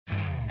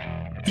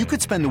You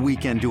could spend the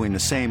weekend doing the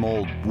same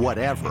old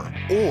whatever,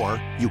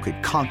 or you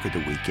could conquer the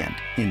weekend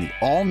in the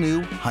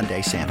all-new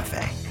Hyundai Santa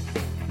Fe.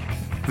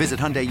 Visit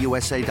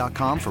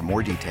HyundaiUSA.com for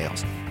more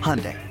details.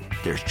 Hyundai,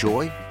 there's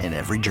joy in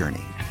every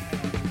journey.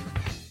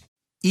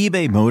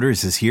 eBay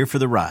Motors is here for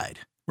the ride.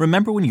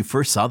 Remember when you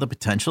first saw the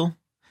potential?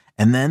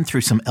 And then through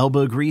some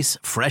elbow grease,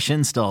 fresh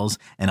installs,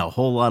 and a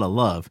whole lot of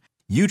love,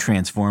 you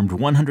transformed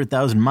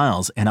 100,000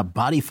 miles and a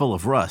body full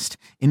of rust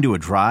into a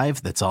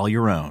drive that's all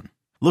your own.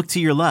 Look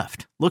to your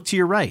left. Look to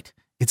your right.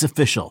 It's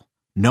official.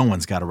 No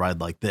one's got a ride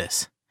like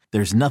this.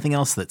 There's nothing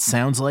else that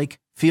sounds like,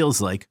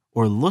 feels like,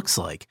 or looks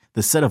like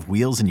the set of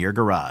wheels in your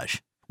garage.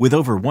 With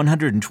over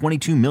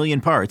 122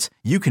 million parts,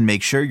 you can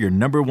make sure your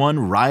number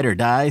one ride or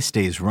die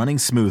stays running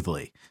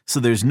smoothly.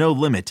 So there's no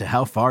limit to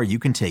how far you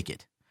can take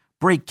it.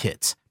 Brake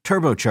kits,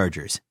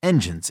 turbochargers,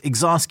 engines,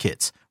 exhaust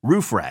kits,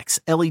 roof racks,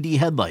 LED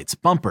headlights,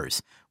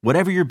 bumpers,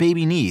 whatever your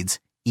baby needs,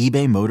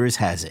 eBay Motors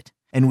has it.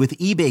 And with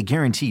eBay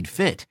Guaranteed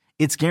Fit,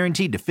 it's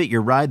guaranteed to fit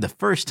your ride the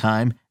first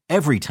time,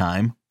 every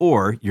time,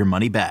 or your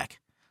money back.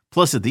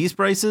 Plus, at these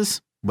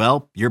prices,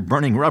 well, you're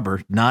burning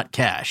rubber, not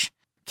cash.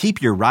 Keep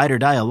your ride or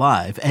die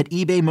alive at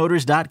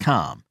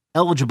ebaymotors.com.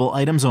 Eligible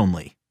items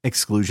only.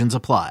 Exclusions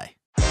apply.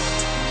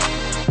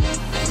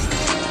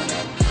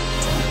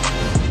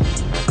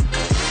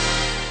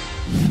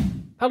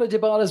 Paulo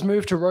Dybala's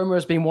move to Roma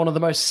has been one of the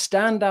most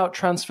standout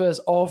transfers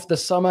of the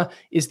summer.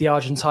 Is the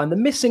Argentine the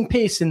missing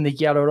piece in the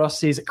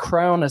Giallorossi's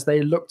crown as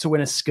they look to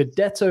win a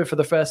Scudetto for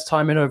the first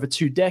time in over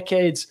 2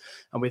 decades?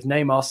 And with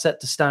Neymar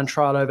set to stand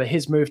trial over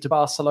his move to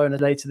Barcelona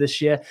later this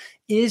year,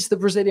 is the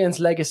Brazilian's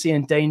legacy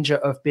in danger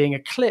of being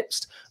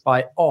eclipsed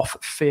by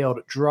off-field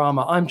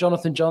drama? I'm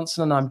Jonathan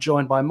Johnson, and I'm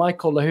joined by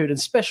Michael Lahoud and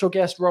special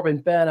guest Robin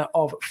Berner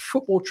of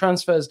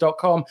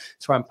footballtransfers.com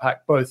to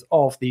unpack both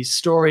of these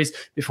stories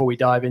before we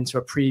dive into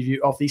a preview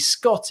of the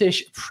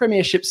Scottish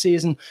Premiership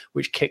season,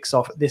 which kicks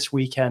off this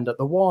weekend at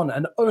the one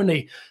and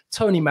only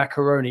Tony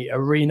Macaroni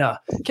Arena.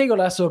 Que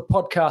Golazo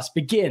podcast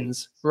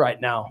begins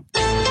right now.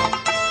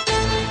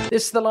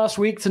 This is the last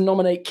week to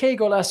nominate Que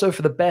Golazo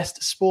for the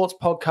Best Sports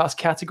Podcast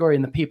category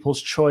in the People's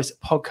Choice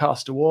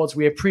Podcast Awards.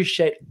 We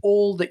appreciate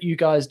all that you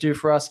guys do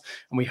for us,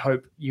 and we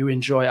hope you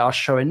enjoy our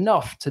show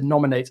enough to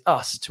nominate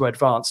us to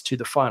advance to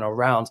the final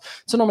round.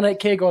 To nominate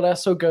Que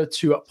Golazo, go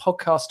to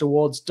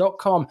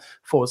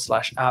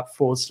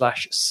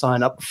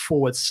podcastawards.com/app/sign-up/,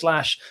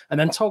 and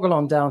then toggle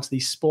on down to the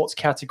sports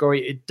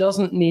category. It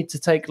doesn't need to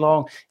take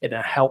long. It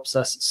helps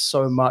us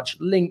so much.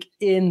 Link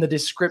in the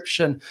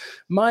description.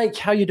 Mike,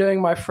 how you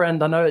doing, my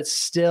friend? I know it's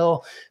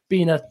still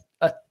been a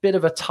bit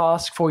of a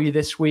task for you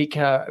this week,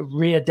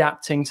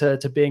 readapting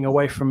to being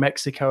away from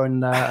Mexico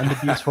and the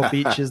beautiful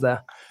beaches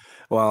there.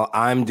 Well,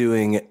 I'm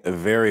doing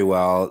very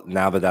well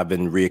now that I've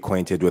been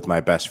reacquainted with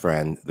my best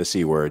friend, the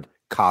C word,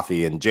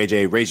 coffee. And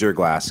JJ, raise your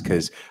glass,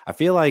 because I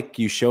feel like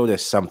you showed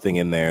us something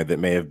in there that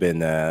may have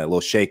been a little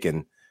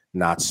shaken,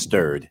 not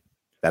stirred.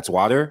 That's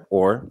water,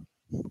 or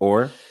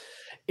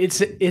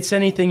it's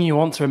anything you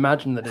want to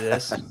imagine that it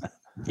is.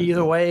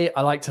 Either way,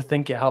 I like to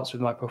think it helps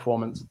with my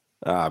performance.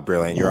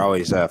 Brilliant. You're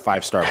always a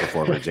 5-star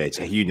performer,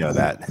 JJ. You know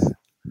that.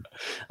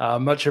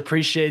 Much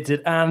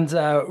appreciated. And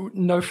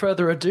no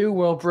further ado,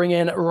 we'll bring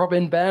in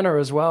Robin Berner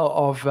as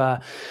well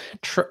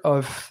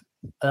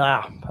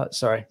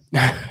sorry.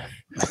 I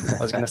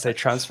was going to say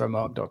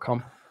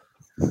transfermarkt.com.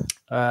 Do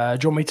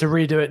you want me to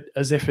redo it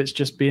as if it's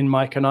just been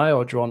Mike and I,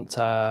 or do you want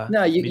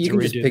No, you can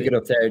just pick it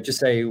up there. Just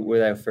say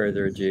without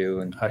further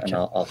ado, and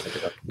I'll pick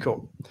it up.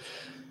 Cool.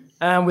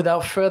 And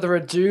without further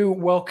ado,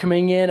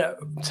 welcoming in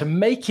to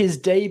make his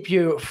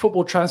debut,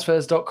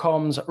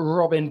 footballtransfers.com's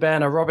Robin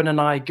Berner. Robin and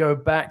I go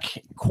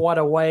back quite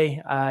a way,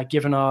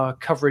 given our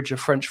coverage of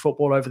French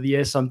football over the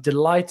years. So I'm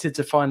delighted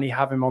to finally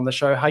have him on the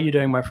show. How are you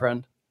doing, my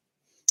friend?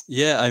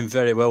 Yeah, I'm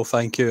very well,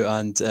 thank you.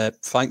 And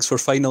thanks for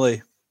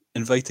finally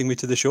inviting me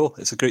to the show.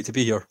 It's great to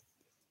be here.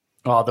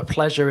 Oh, the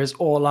pleasure is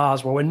all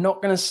ours. Well, we're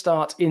not going to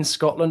start in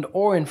Scotland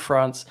or in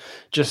France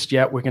just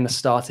yet. We're going to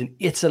start in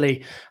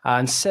Italy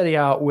and Serie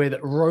A with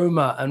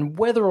Roma, and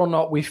whether or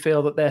not we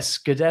feel that they're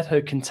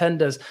Scudetto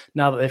contenders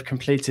now that they've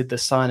completed the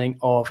signing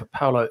of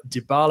Paulo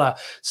Dybala.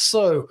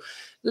 So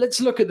let's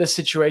look at the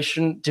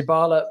situation.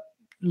 Dybala,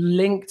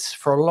 linked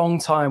for a long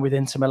time with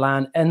Inter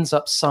Milan, ends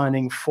up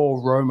signing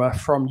for Roma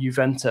from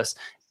Juventus.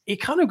 It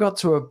kind of got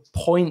to a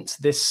point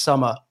this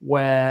summer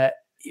where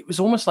it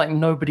was almost like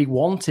nobody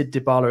wanted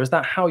Dybala. Is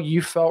that how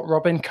you felt,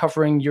 Robin,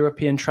 covering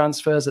European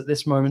transfers at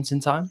this moment in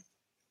time?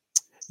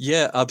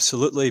 Yeah,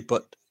 absolutely.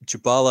 But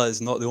Dybala is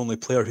not the only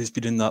player who's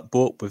been in that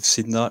boat. We've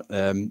seen that,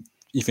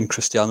 even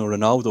Cristiano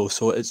Ronaldo.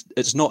 So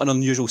it's not an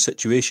unusual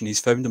situation he's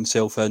found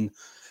himself in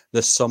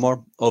this summer.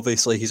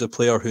 Obviously, he's a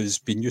player who's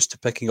been used to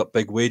picking up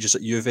big wages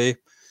at Juve.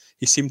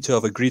 He seemed to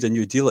have agreed a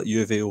new deal at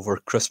Juve over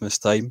Christmas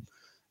time.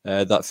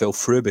 That fell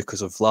through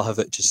because of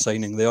Vlahovic's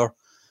signing there.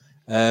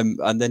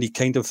 And then he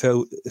kind of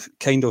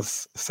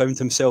found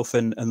himself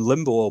in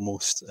limbo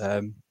almost.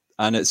 And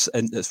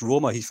it's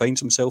Roma he finds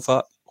himself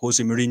at,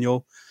 Jose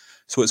Mourinho.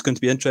 So it's going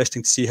to be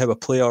interesting to see how a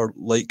player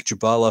like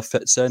Dybala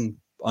fits in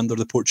under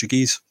the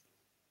Portuguese.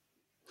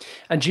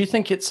 And do you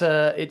think it's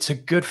a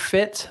good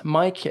fit,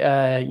 Mike?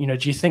 Do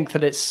you think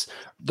that it's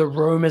the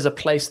Rome is a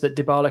place that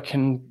Dybala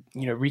can,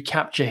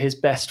 recapture his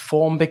best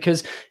form?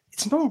 Because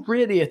it's not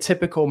really a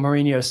typical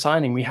Mourinho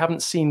signing. We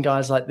haven't seen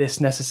guys like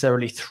this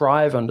necessarily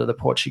thrive under the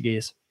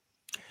Portuguese.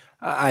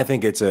 I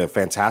think it's a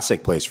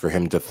fantastic place for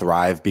him to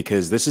thrive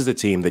because this is a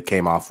team that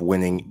came off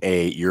winning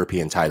a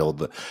European title,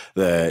 the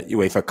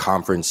UEFA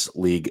Conference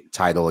League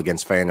title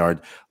against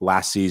Feyenoord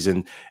last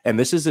season. And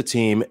this is a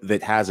team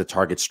that has a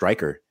target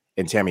striker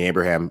in Tammy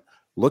Abraham.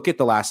 Look at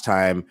the last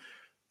time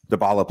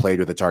Dybala played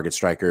with a target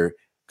striker.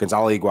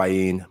 Gonzalo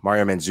Higuain,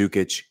 Mario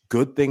Mandzukic.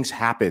 Good things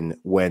happen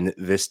when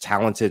this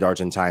talented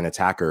Argentine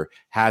attacker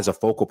has a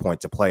focal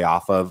point to play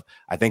off of.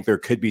 I think there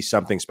could be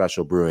something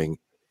special brewing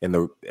in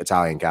the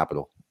Italian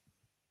capital.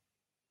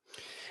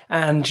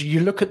 And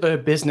you look at the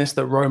business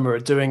that Roma are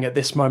doing at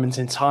this moment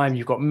in time.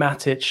 You've got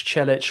Matic,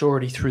 Celic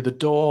already through the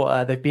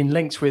door. They've been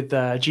linked with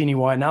Gini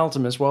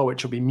Wijnaldum as well,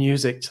 which will be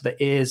music to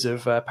the ears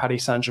of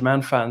Paris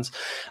Saint-Germain fans.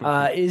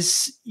 Do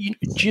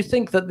you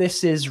think that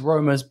this is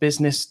Roma's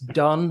business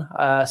done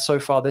so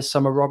far this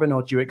summer, Robin,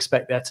 or do you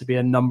expect there to be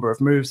a number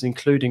of moves,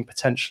 including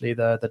potentially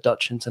the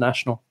Dutch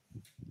international?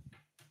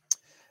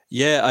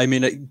 Yeah, I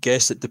mean, I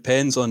guess it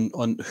depends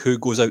on who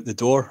goes out the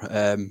door.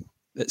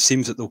 It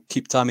seems that they'll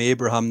keep Tammy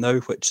Abraham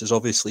now, which is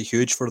obviously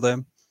huge for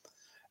them.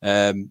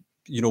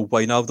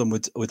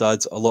 Wijnaldum would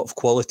add a lot of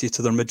quality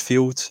to their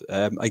midfield.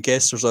 I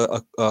guess there's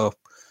a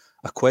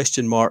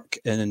question mark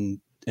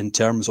in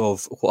terms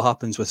of what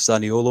happens with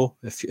Zaniolo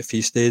if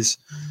he stays.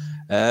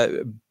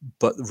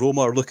 But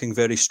Roma are looking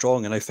very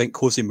strong, and I think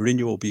Jose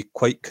Mourinho will be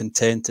quite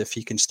content if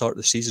he can start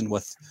the season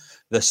with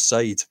this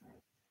side.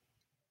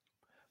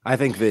 I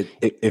think that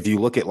if you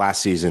look at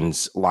last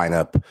season's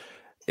lineup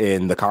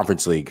in the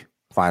Conference League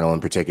final in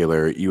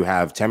particular, you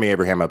have Tammy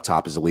Abraham up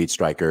top as a lead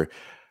striker.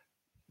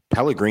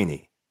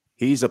 Pellegrini,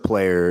 he's a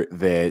player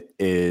that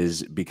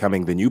is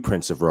becoming the new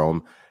Prince of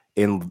Rome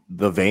in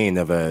the vein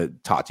of a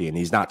Totti, and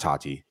he's not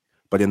Totti,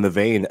 but in the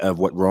vein of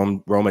what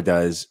Roma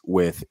does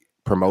with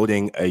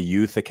promoting a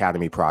youth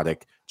academy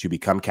product to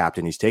become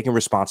captain. He's taking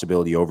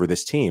responsibility over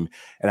this team.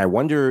 And I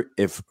wonder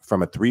if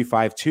from a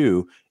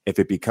 3-5-2, if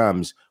it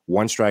becomes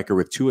one striker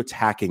with two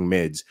attacking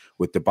mids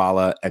with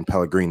Dybala and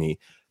Pellegrini.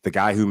 The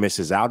guy who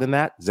misses out in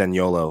that,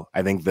 Zaniolo,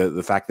 I think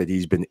the fact that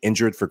he's been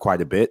injured for quite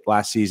a bit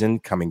last season,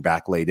 coming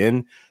back late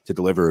in to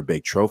deliver a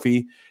big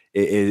trophy,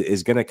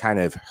 is going to kind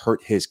of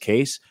hurt his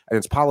case. And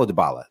it's Paulo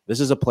Dybala. This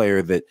is a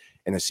player that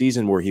in a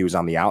season where he was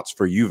on the outs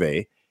for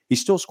Juve, he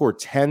still scored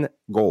 10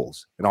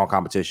 goals in all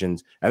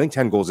competitions. I think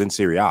 10 goals in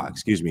Serie A,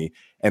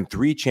 and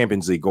 3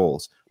 Champions League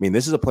goals. I mean,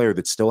 this is a player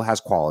that still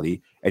has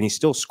quality, and he's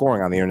still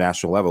scoring on the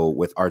international level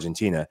with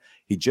Argentina.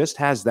 He just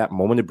has that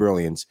moment of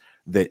brilliance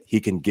that he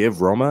can give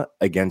Roma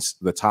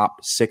against the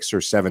top 6 or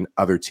 7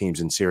 other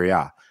teams in Serie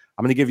A.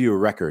 I'm going to give you a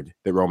record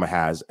that Roma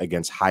has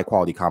against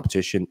high-quality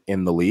competition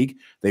in the league.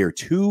 They are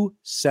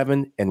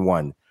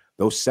 2-7-1.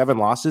 Those 7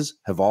 losses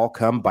have all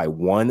come by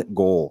 1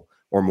 goal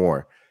or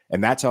more.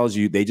 And that tells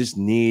you they just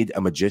need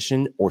a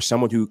magician or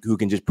someone who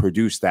can just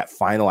produce that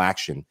final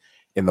action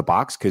in the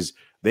box, because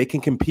they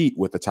can compete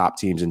with the top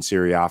teams in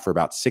Serie A for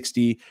about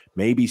 60,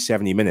 maybe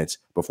 70 minutes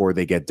before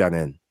they get done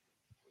in.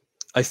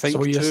 I think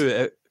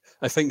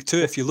too,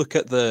 if you look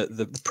at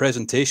the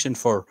presentation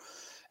for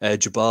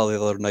Dybala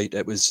the other night,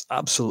 it was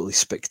absolutely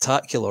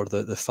spectacular.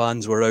 The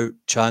fans were out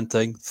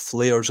chanting,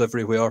 flares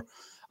everywhere.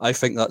 I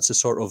think that's the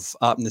sort of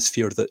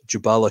atmosphere that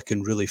Dybala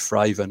can really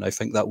thrive in. I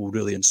think that will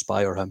really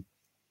inspire him.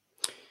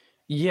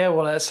 Yeah,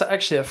 well,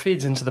 it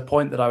feeds into the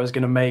point that I was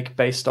going to make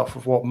based off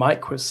of what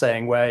Mike was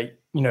saying, where,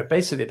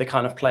 basically the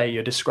kind of player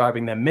you're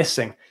describing they're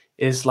missing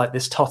is like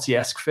this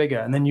Totti-esque figure.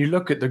 And then you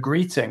look at the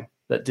greeting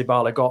that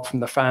Dybala got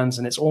from the fans,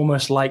 and it's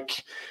almost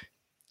like,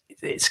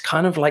 it's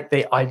kind of like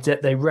they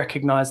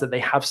recognize that they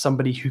have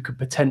somebody who could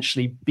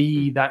potentially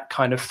be that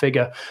kind of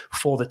figure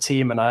for the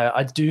team. And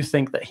I do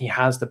think that he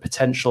has the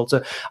potential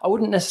to, I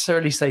wouldn't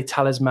necessarily say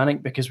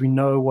talismanic, because we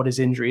know what his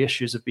injury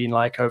issues have been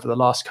like over the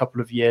last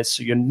couple of years.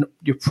 So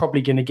you're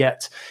probably going to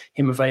get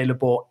him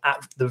available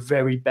at the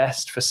very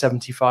best for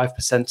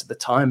 75% of the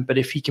time. But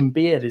if he can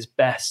be at his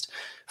best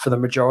for the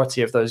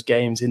majority of those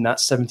games in that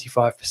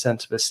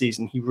 75% of the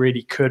season, he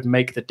really could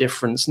make the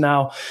difference.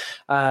 Now,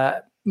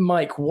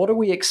 Mike, what are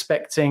we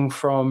expecting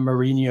from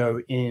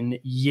Mourinho in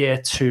year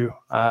 2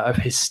 of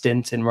his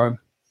stint in Rome?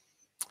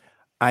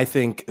 I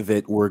think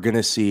that we're going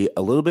to see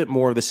a little bit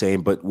more of the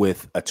same, but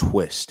with a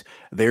twist.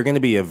 They're going to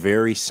be a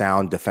very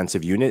sound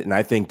defensive unit, and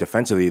I think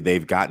defensively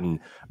they've gotten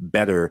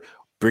better,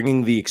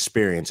 bringing the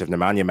experience of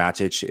Nemanja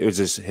Matic. It was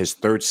his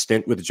 3rd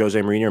stint with Jose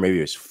Mourinho, or maybe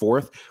his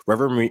 4th.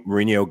 Wherever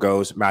Mourinho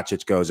goes,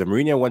 Matic goes. And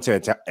Mourinho went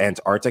to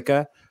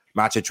Antarctica,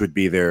 Matic would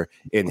be there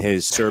in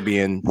his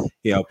Serbian,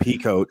 pea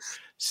coat,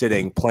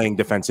 sitting, playing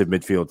defensive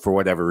midfield for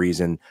whatever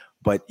reason.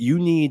 But you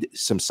need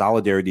some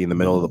solidarity in the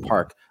middle of the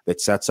park that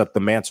sets up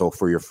the mantle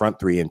for your front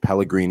 3 in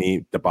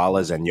Pellegrini,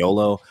 Dybala,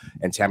 Zaniolo,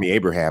 and Tammy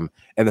Abraham.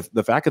 And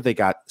the fact that they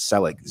got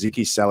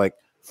Zeki Selic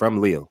from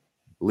Lille,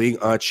 Ligue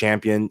 1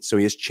 champion. So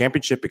he has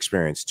championship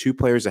experience, 2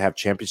 players that have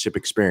championship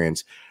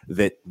experience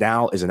that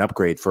now is an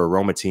upgrade for a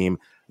Roma team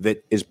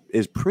that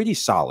is pretty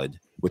solid,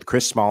 with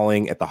Chris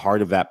Smalling at the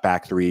heart of that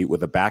back three,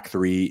 with a back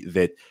three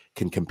that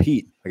can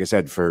compete, like I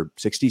said, for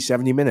 60,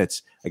 70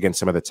 minutes against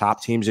some of the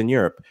top teams in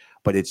Europe.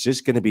 But it's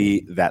just going to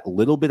be that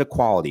little bit of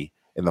quality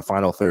in the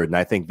final third. And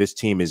I think this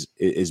team is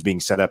being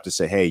set up to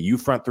say, hey, you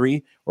front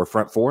three or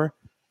front four,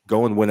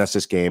 go and win us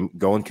this game,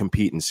 go and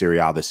compete in Serie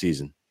A this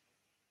season.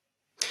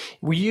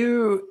 Were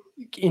you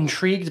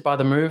intrigued by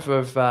the move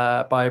of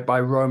by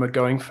Roma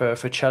going for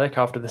Celik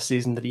after the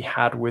season that he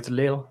had with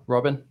Lille,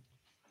 Robin?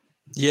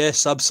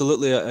 Yes,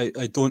 absolutely.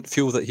 I don't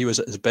feel that he was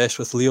at his best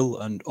with Lille,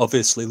 and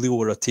obviously Lille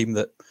were a team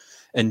that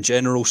in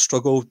general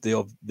struggled.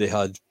 They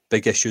had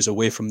big issues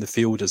away from the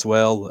field as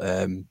well.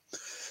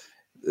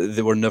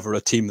 They were never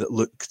a team that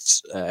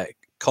looked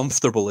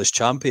comfortable as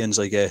champions,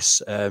 I guess.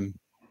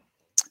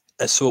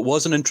 So it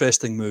was an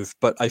interesting move,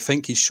 but I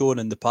think he's shown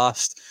in the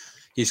past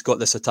he's got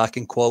this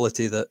attacking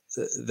quality that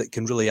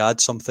can really add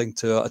something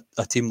to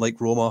a team like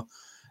Roma.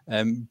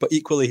 But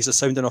equally, he's a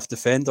sound enough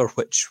defender,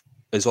 which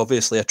is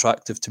obviously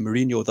attractive to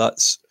Mourinho.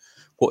 That's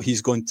what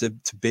he's going to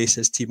base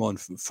his team on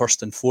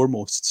first and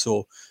foremost.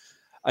 So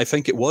I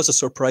think it was a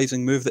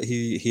surprising move that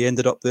he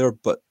ended up there.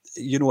 But,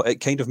 you know,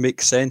 it kind of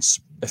makes sense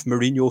if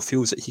Mourinho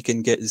feels that he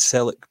can get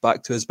Celik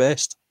back to his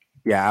best.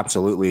 Yeah,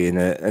 absolutely. And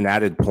an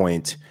added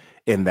point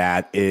in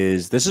that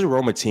is this is a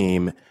Roma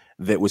team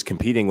that was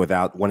competing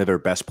without one of their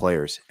best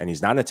players. And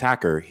he's not an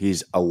attacker.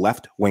 He's a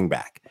left wing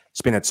back,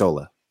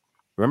 Spinazzola.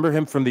 Remember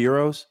him from the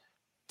Euros?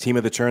 Team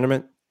of the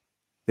tournament?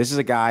 This is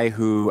a guy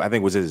who I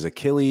think was his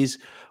Achilles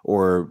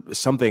or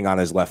something on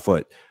his left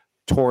foot.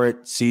 Tore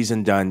it,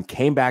 season done,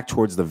 came back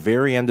towards the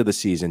very end of the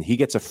season. He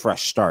gets a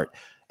fresh start.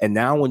 And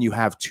now when you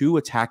have 2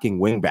 attacking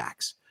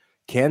wingbacks,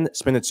 can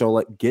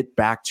Spinazzola get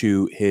back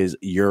to his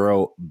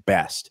Euro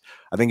best?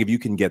 I think if you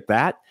can get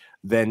that,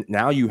 then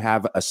now you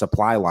have a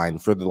supply line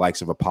for the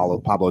likes of Pablo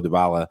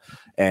Dybala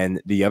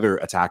and the other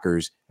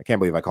attackers. I can't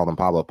believe I called him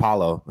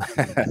Pablo,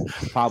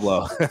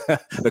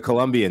 the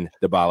Colombian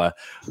Dybala,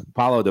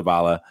 Paulo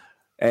Dybala.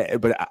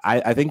 But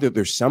I think that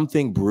there's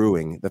something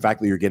brewing, the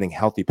fact that you're getting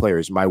healthy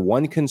players. My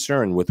one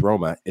concern with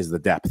Roma is the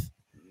depth.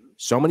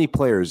 So many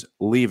players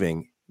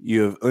leaving.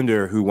 You have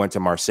Under, who went to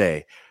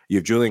Marseille. You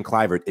have Julian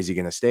Kluivert. Is he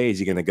going to stay? Is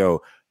he going to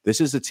go?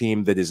 This is a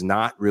team that is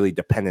not really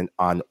dependent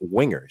on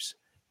wingers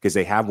because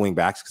they have wing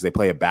backs because they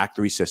play a back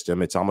three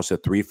system. It's almost a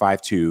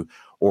 3-5-2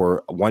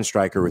 or one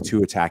striker with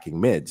 2 attacking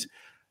mids.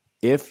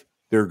 If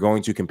they're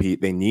going to compete,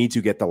 they need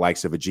to get the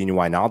likes of a Gini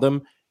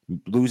Wijnaldum.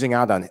 Losing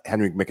out on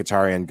Henrik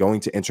Mkhitaryan,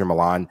 going to Inter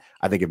Milan.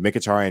 I think if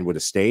Mkhitaryan would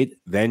have stayed,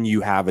 then you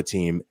have a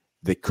team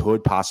that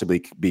could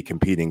possibly be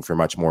competing for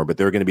much more, but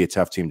they're going to be a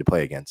tough team to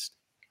play against.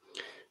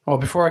 Well,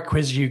 before I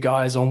quiz you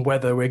guys on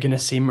whether we're going to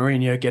see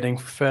Mourinho getting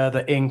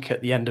further ink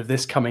at the end of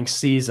this coming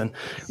season,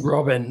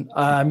 Robin,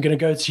 I'm going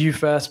to go to you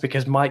first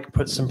because Mike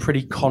put some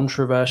pretty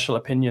controversial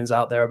opinions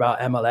out there about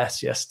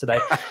MLS yesterday.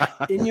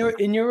 In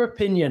your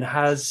opinion,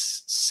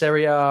 has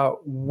Serie A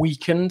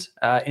weakened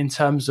in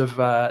terms of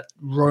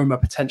Roma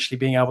potentially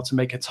being able to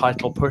make a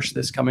title push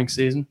this coming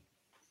season?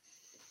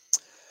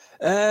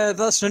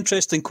 That's an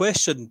interesting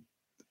question.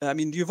 I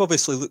mean, you've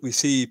obviously we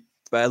see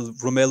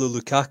Romelu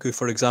Lukaku,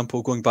 for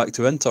example, going back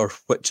to Inter,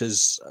 which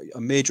is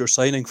a major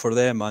signing for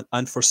them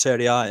and for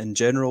Serie A in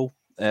general.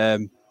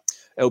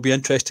 It'll be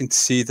interesting to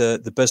see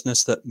the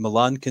business that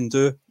Milan can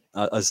do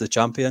as the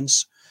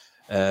champions.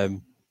 I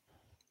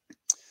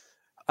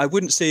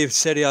wouldn't say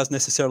Serie A is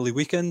necessarily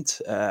weakened.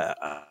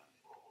 I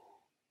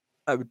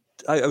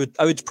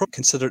would probably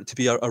consider it to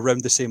be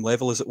around the same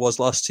level as it was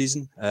last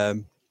season.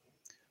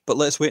 But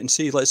let's wait and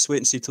see. Let's wait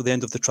and see till the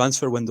end of the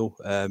transfer window.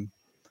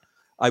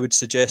 I would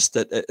suggest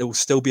that it will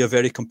still be a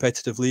very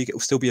competitive league. It will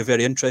still be a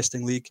very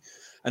interesting league.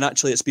 And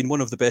actually, it's been one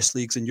of the best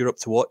leagues in Europe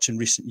to watch in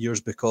recent years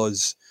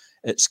because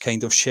it's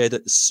kind of shed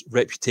its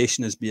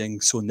reputation as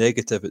being so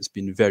negative. It's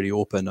been very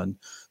open and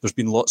there's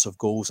been lots of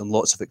goals and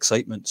lots of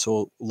excitement.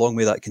 So long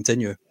may that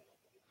continue.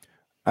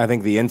 I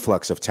think the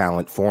influx of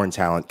talent, foreign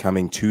talent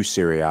coming to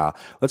Serie A.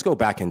 Let's go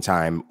back in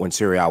time when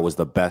Serie A was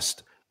the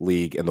best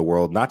league in the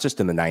world, not just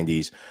in the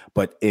 90s,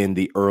 but in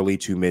the early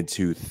to mid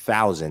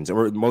 2000s,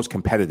 or most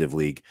competitive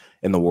league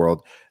in the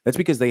world. That's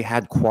because they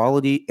had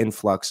quality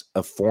influx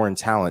of foreign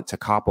talent to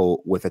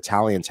couple with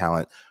Italian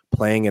talent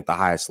playing at the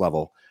highest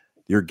level.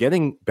 You're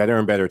getting better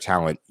and better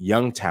talent,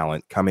 young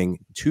talent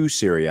coming to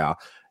Serie A.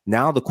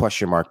 Now the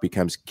question mark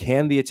becomes,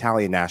 can the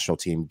Italian national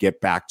team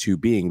get back to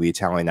being the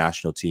Italian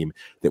national team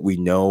that we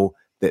know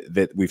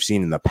that we've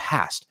seen in the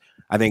past?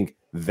 I think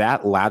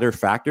that latter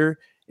factor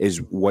is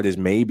what is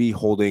maybe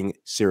holding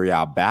Serie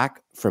A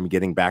back from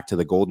getting back to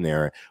the golden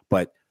era.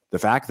 But the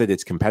fact that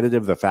it's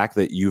competitive, the fact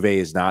that Juve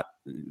is not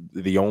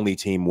the only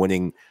team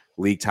winning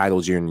league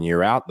titles year in and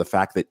year out, the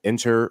fact that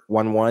Inter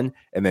won one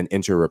and then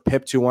Inter were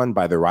pipped to one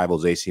by their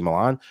rivals AC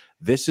Milan,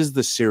 this is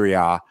the Serie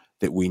A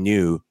that we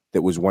knew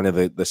that was one of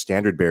the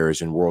standard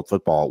bearers in world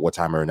football at one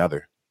time or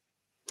another.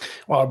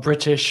 Well,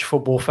 British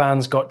football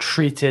fans got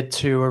treated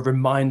to a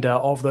reminder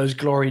of those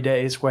glory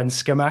days when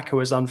Scamacca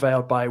was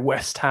unveiled by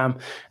West Ham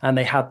and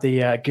they had the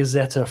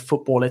Gazzetta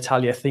Football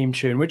Italia theme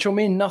tune, which will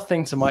mean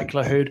nothing to Mike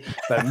Lahoud,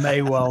 but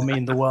may well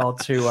mean the world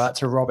to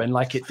Robin,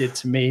 like it did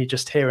to me,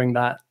 just hearing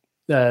that.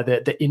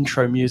 The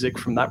intro music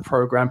from that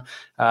program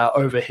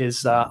over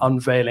his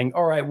unveiling.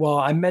 All right, well,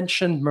 I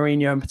mentioned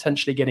Mourinho and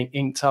potentially getting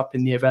inked up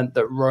in the event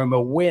that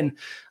Roma win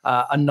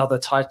another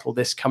title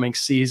this coming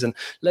season.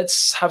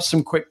 Let's have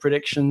some quick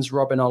predictions.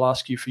 Robin, I'll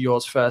ask you for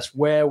yours first.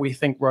 Where we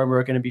think Roma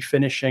are going to be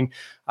finishing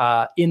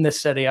in the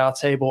Serie A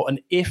table, and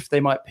if they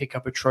might pick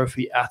up a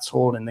trophy at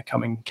all in the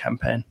coming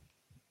campaign.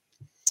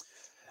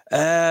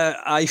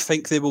 I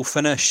think they will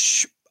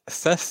finish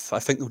 5th. I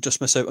think they'll just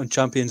miss out on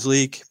Champions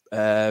League.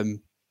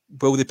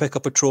 Will they pick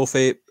up a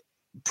trophy?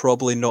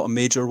 Probably not a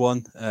major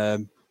one.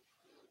 5th.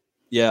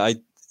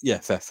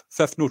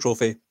 5th, no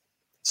trophy.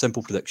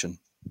 Simple prediction.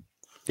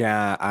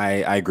 Yeah,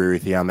 I agree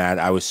with you on that.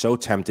 I was so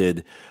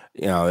tempted.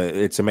 You know,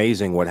 it's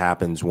amazing what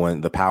happens when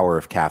the power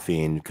of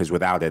caffeine, because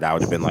without it, I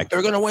would have been like,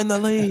 they're going to win the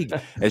league.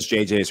 As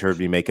JJ has heard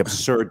me make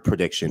absurd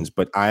predictions,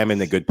 but I am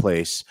in a good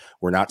place.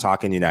 We're not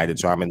talking United,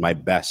 so I'm in my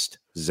best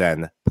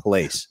Zen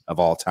place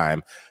of all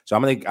time. So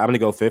I'm gonna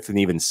go 5th and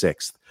even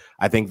 6th.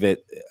 I think that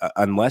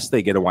unless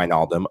they get a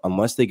Wijnaldum,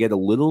 unless they get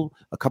a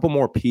couple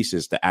more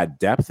pieces to add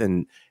depth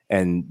and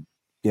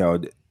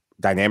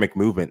dynamic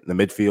movement in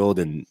the midfield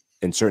and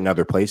in certain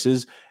other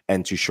places,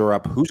 and to shore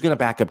up who's going to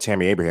back up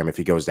Tammy Abraham if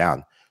he goes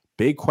down.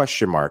 Big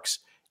question marks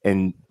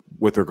and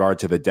with regard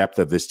to the depth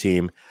of this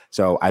team.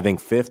 So I think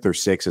 5th or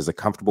 6th is a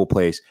comfortable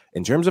place.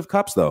 In terms of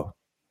cups, though,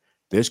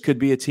 this could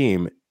be a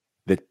team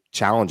that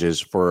challenges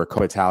for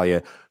Coppa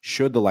Italia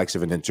should the likes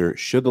of an Inter,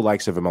 should the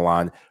likes of a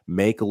Milan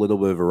make a little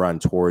bit of a run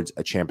towards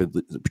a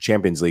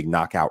Champions League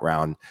knockout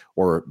round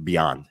or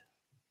beyond.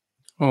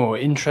 Oh,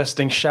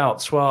 interesting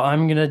shouts. Well,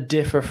 I'm going to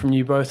differ from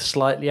you both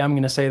slightly. I'm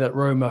going to say that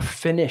Roma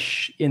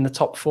finish in the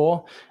top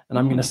 4, and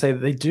I'm going to say that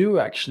they do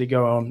actually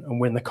go on and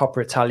win the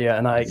Coppa Italia,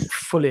 and I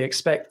fully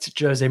expect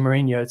Jose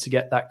Mourinho to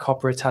get that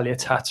Coppa Italia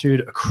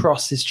tattooed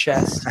across his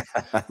chest,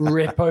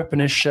 rip open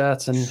his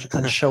shirt,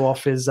 and show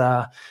off his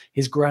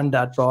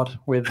granddad bod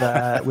with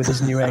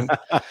his new ink.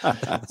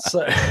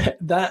 So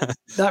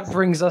that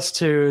brings us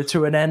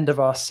to an end of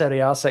our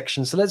Serie A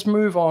section. So let's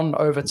move on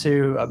over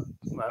to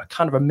a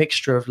kind of a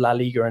mixture of La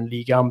Liga and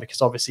Ligue 1,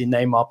 because obviously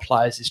Neymar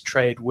plies his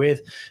trade with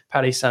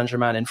Paris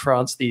Saint-Germain in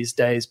France these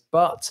days.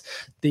 But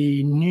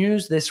the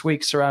news this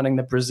week surrounding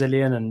the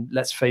Brazilian, and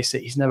let's face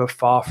it, he's never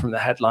far from the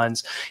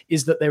headlines,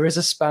 is that there is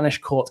a Spanish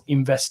court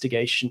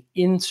investigation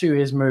into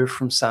his move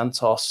from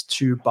Santos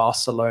to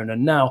Barcelona.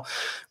 Now,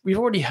 we've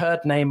already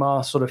heard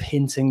Neymar sort of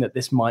hinting that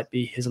this might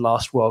be his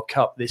last World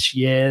Cup this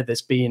year.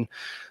 There's been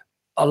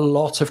a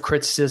lot of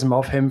criticism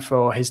of him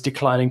for his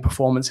declining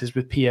performances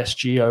with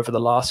PSG over the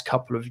last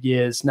couple of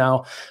years.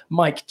 Now,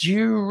 Mike, do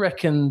you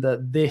reckon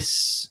that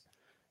this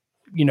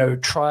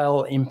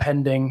trial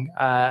impending,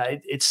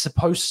 it's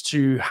supposed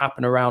to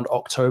happen around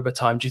October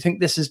time? Do you think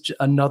this is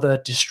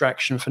another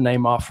distraction for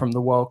Neymar from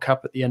the World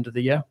Cup at the end of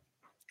the year?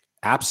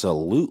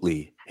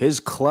 Absolutely. His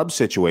club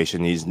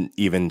situation isn't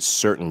even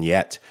certain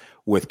yet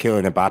with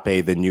Kylian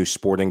Mbappe, the new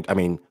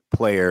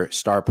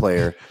star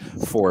player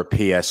for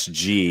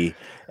PSG.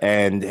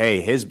 And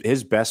hey,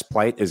 his best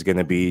plight is going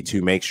to be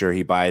to make sure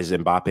he buys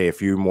Mbappe a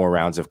few more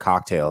rounds of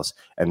cocktails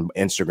and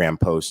Instagram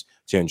posts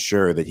to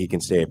ensure that he can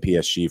stay at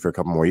PSG for a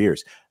couple more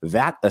years.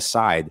 That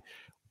aside,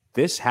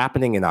 this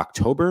happening in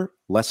October,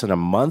 less than a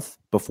month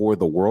before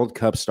the World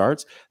Cup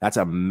starts, that's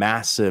a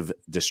massive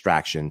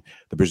distraction.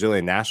 The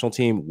Brazilian national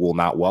team will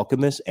not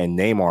welcome this, and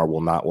Neymar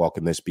will not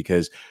welcome this,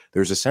 because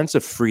there's a sense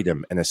of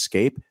freedom and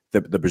escape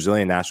that the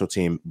Brazilian national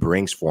team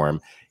brings for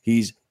him.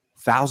 He's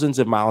thousands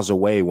of miles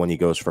away when he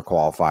goes for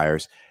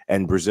qualifiers,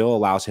 and Brazil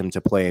allows him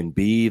to play and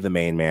be the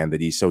main man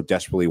that he so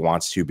desperately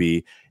wants to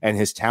be, and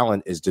his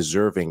talent is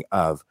deserving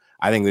of.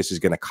 I think this is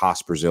going to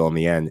cost Brazil in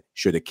the end,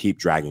 should it keep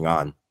dragging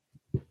on.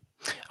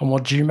 And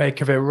what do you make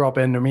of it,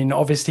 Robin? I mean,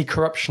 obviously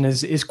corruption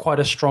is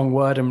quite a strong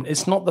word, and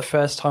it's not the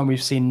first time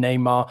we've seen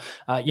Neymar,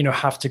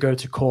 have to go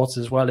to court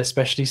as well,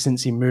 especially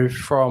since he moved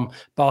from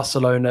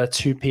Barcelona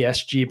to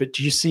PSG. But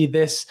do you see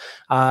this,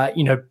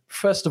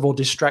 first of all,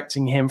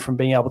 distracting him from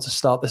being able to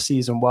start the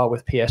season well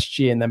with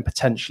PSG, and then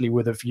potentially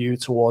with a view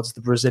towards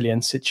the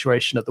Brazilian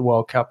situation at the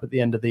World Cup at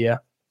the end of the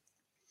year?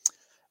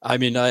 I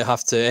mean, I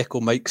have to echo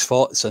Mike's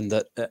thoughts, and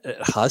that it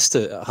has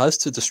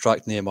to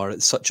distract Neymar.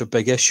 It's such a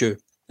big issue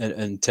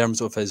in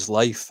terms of his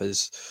life,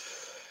 his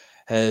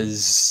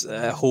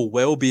whole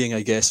well-being,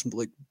 I guess.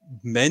 Like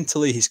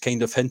mentally, he's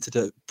kind of hinted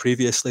at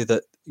previously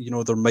that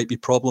there might be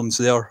problems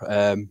there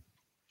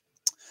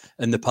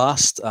in the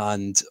past,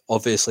 and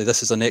obviously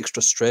this is an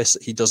extra stress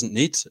that he doesn't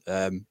need,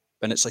 and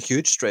it's a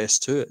huge stress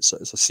too. It's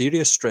a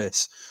serious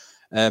stress.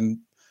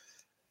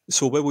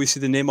 So will we see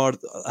the Neymar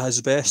at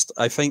his best?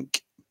 I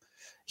think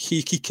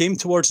he came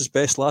towards his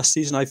best last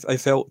season. I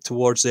felt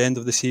towards the end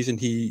of the season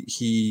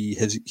he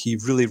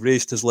really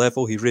raised his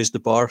level. He raised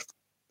the bar.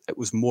 It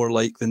was more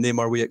like the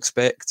Neymar we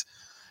expect.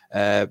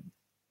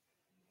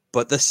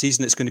 But this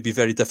season, it's going to be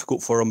very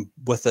difficult for him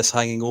with this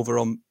hanging over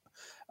him.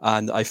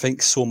 And I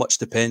think so much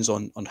depends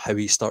on how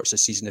he starts the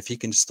season. If he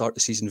can start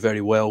the season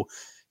very well,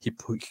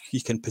 he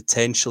can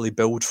potentially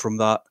build from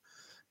that.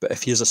 But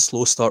if he has a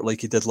slow start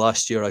like he did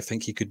last year, I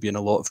think he could be in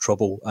a lot of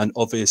trouble. And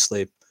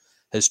obviously,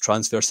 his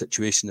transfer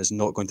situation is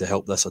not going to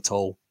help this at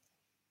all.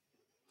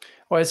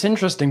 Well, it's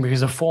interesting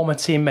because a former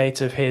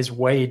teammate of his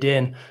weighed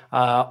in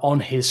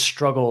on his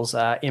struggles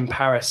in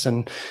Paris,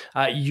 and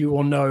you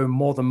will know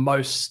more than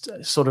most.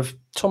 Sort of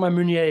Thomas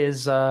Meunier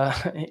is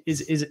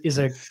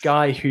a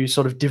guy who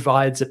sort of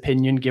divides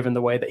opinion, given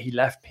the way that he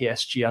left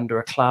PSG under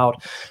a cloud.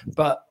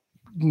 But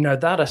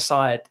that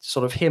aside,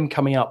 sort of him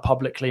coming out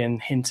publicly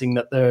and hinting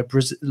that the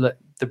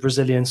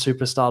Brazilian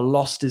superstar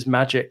lost his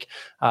magic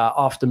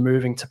after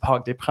moving to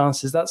Parc des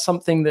Princes, is that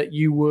something that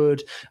you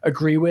would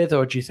agree with,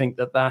 or do you think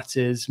that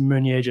is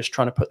Meunier just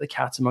trying to put the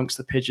cat amongst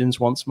the pigeons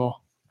once more?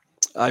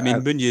 I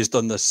mean, Meunier's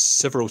done this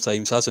several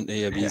times, hasn't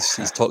he? I mean,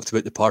 he's talked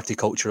about the party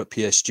culture at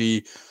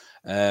PSG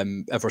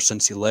ever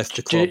since he left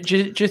the club.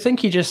 Do you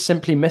think he just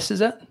simply misses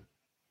it?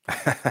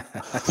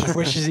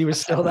 Wishes he was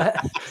still there.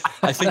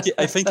 I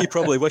think he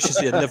probably wishes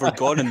he had never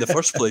gone in the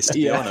first place, to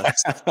be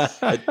honest.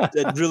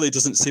 It really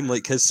doesn't seem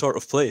like his sort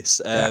of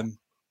place. I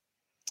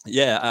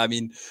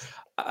mean,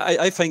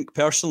 I think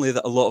personally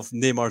that a lot of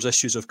Neymar's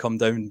issues have come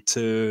down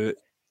to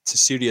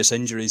serious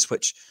injuries,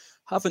 which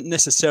haven't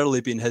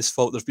necessarily been his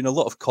fault. There's been a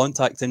lot of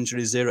contact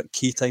injuries there at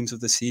key times of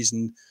the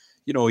season.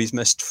 He's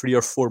missed 3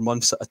 or 4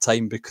 months at a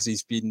time because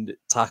he's been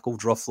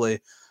tackled roughly.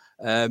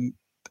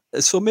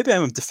 So maybe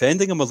I'm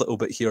defending him a little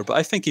bit here, but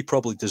I think he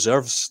probably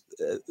deserves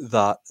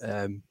that.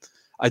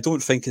 I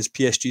don't think his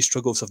PSG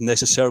struggles have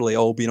necessarily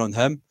all been on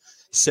him.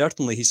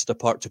 Certainly he's had a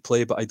part to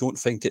play, but I don't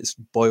think it's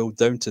boiled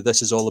down to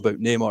this is all about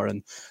Neymar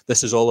and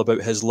this is all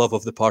about his love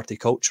of the party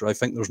culture. I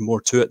think there's more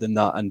to it than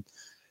that. And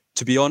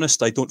to be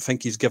honest, I don't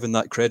think he's given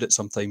that credit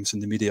sometimes in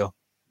the media.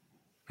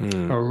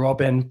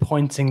 Robin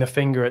pointing the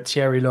finger at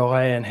Thierry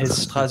Loret and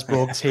his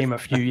Strasbourg team a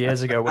few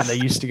years ago when they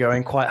used to go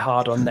in quite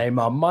hard on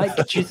Neymar. Mike,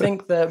 do you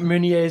think that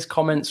Meunier's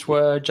comments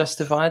were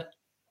justified?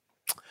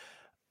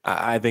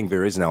 I think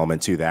there is an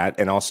element to that.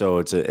 And also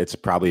it's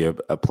probably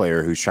a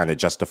player who's trying to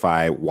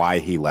justify why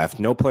he left.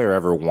 No player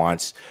ever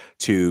wants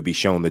to be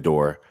shown the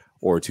door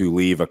or to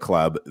leave a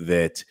club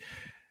that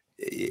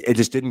it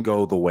just didn't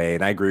go the way.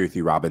 And I agree with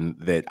you, Robin,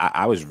 that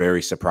I was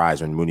very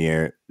surprised when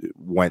Meunier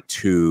went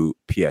to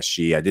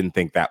PSG. I didn't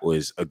think that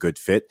was a good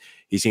fit.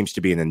 He seems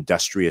to be an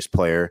industrious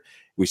player.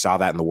 We saw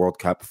that in the World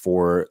Cup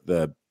for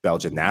the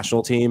Belgian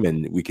national team,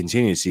 and we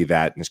continue to see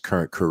that in his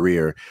current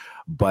career.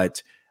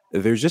 But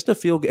there's just a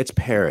feel. It's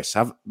Paris.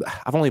 I've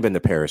only been to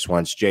Paris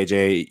once.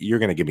 JJ, you're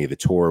going to give me the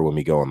tour when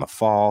we go in the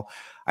fall.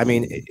 I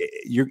mean,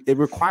 it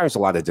requires a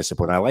lot of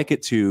discipline. I like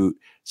it to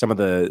some of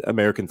the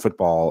American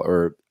football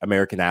or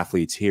American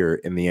athletes here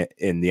in the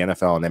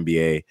NFL and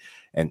NBA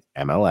and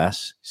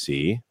MLS.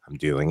 See, I'm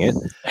doing it.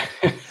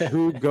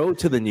 Who go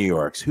to the New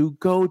Yorks, who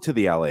go to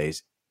the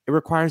LAs. It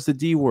requires the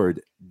D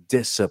word,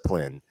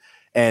 discipline.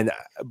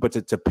 But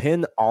to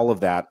pin all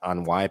of that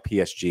on why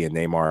PSG and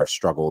Neymar have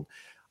struggled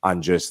on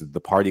just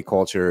the party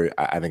culture,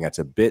 I think that's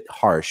a bit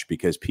harsh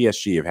because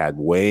PSG have had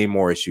way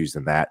more issues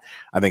than that.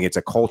 I think it's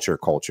a culture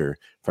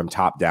from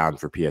top down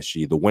for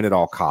PSG. The win at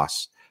all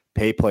costs,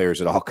 pay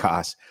players at all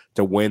costs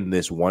to win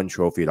this one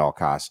trophy at all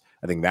costs.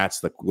 I think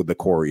that's the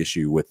core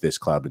issue with this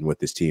club and with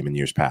this team in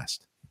years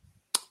past.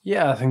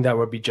 Yeah, I think that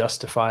would be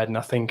justified. And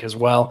I think as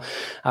well,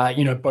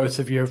 both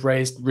of you have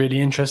raised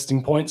really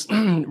interesting points.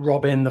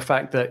 Robin, the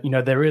fact that,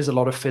 there is a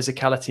lot of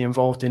physicality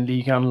involved in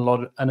Ligue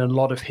 1, and a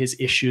lot of his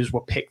issues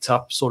were picked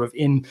up sort of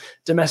in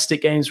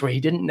domestic games where he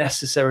didn't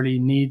necessarily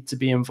need to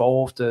be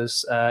involved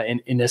as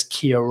in as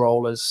key a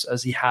role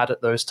as he had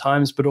at those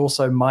times. But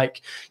also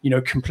Mike,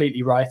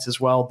 completely right as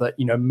well that,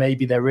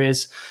 maybe there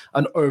is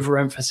an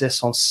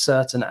overemphasis on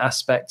certain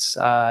aspects,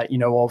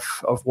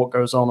 of what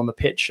goes on the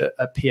pitch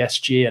at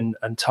PSG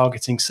and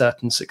targeting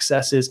certain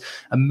successes,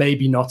 and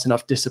maybe not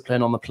enough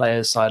discipline on the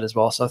players' side as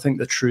well. So I think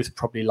the truth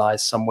probably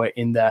lies somewhere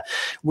in there.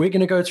 We're going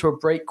to go to a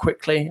break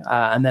quickly,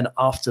 and then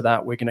after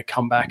that, we're going to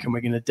come back and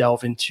we're going to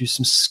delve into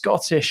some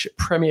Scottish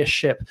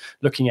Premiership,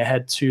 looking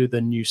ahead to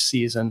the new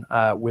season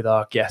with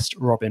our guest,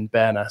 Robin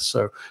Berner.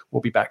 So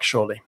we'll be back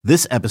shortly.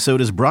 This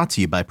episode is brought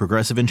to you by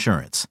Progressive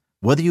Insurance.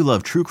 Whether you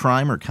love true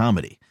crime or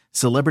comedy,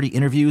 celebrity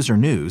interviews or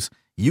news,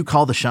 you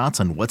call the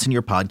shots on what's in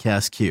your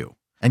podcast queue.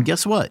 And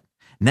guess what?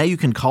 Now you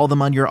can call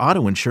them on your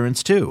auto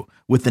insurance too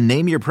with the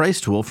Name Your Price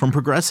tool from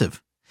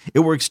Progressive. It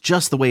works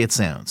just the way it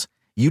sounds.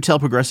 You tell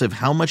Progressive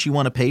how much you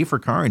want to pay for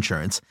car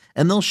insurance,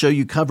 and they'll show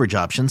you coverage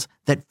options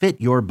that fit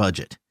your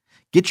budget.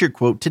 Get your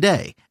quote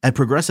today at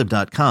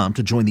Progressive.com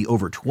to join the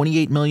over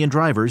 28 million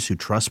drivers who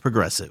trust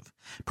Progressive.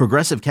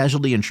 Progressive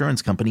Casualty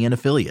Insurance Company and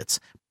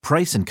Affiliates.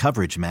 Price and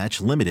coverage match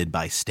limited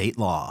by state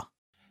law.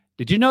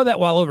 Did you know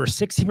that while over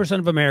 60%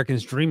 of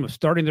Americans dream of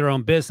starting their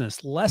own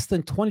business, less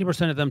than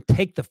 20% of them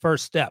take the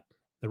first step?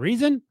 The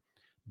reason?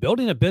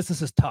 Building a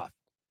business is tough.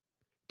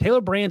 Taylor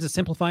Brands is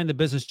simplifying the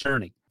business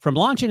journey. From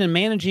launching and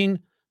managing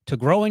To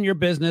grow in your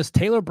business,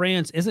 Taylor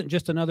Brands isn't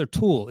just another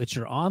tool. It's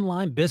your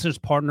online business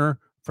partner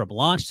from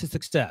launch to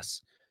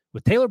success.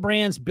 With Taylor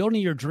Brands,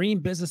 building your dream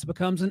business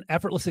becomes an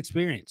effortless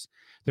experience.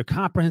 Their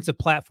comprehensive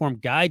platform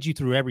guides you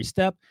through every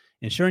step,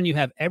 ensuring you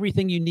have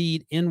everything you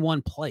need in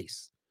one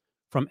place.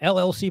 From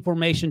LLC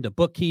formation to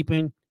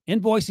bookkeeping,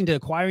 invoicing to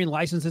acquiring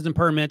licenses and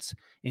permits,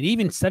 and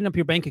even setting up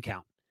your bank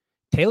account,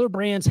 Taylor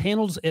Brands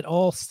handles it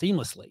all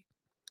seamlessly.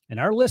 And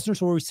our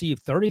listeners will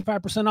receive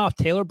 35% off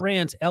Taylor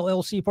Brands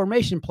LLC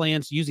formation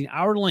plans using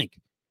our link,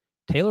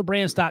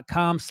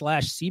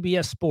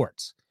 taylorbrands.com/CBS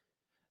Sports.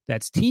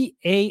 That's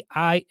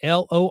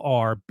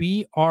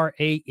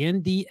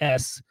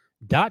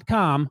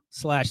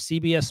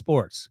TAILORBRANDS.com/CBS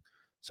Sports.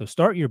 So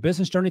start your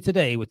business journey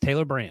today with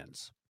Taylor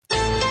Brands.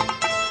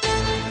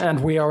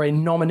 And we are a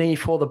nominee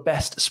for the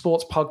Best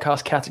Sports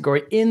Podcast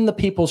category in the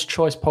People's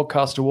Choice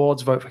Podcast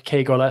Awards. Vote for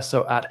Que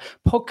Golazo at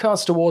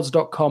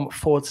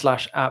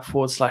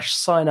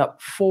podcastawards.com/app/sign-up/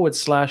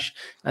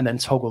 and then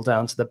toggle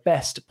down to the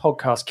Best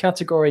Podcast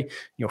category.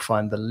 You'll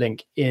find the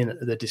link in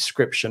the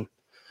description.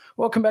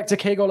 Welcome back to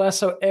Que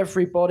Golazo,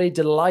 everybody.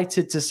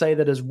 Delighted to say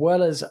that as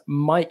well as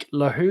Mike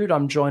Lahoud,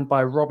 I'm joined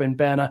by Robin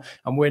Berner,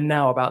 and we're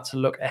now about to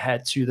look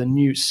ahead to the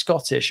new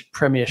Scottish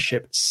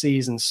Premiership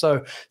season.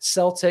 So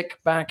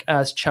Celtic back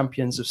as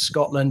champions of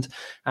Scotland,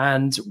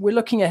 and we're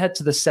looking ahead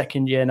to the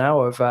second year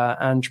now of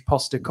Ange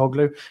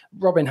Postecoglou.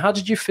 Robin, how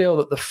did you feel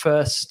that the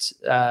first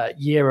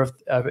year of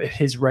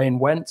his reign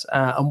went,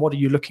 and what are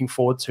you looking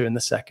forward to in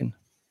the second?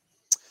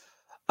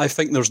 I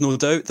think there's no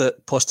doubt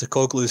that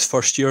Postecoglou's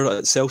first year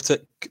at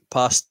Celtic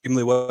passed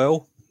extremely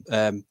well.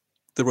 There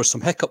were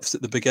some hiccups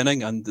at the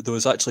beginning, and there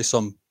was actually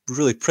some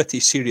really pretty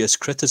serious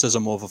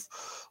criticism of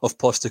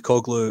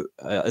Postecoglou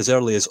as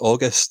early as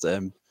August.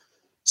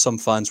 Some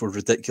fans were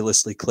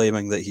ridiculously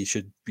claiming that he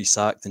should be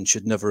sacked and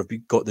should never have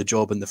got the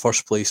job in the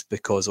first place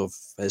because of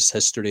his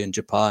history in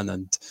Japan.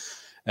 And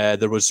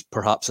there was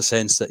perhaps a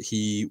sense that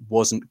he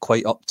wasn't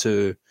quite up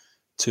to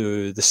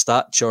the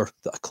stature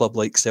that a club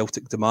like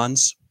Celtic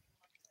demands.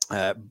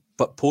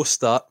 But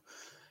post that,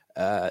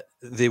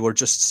 they were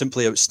just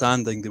simply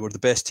outstanding. They were the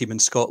best team in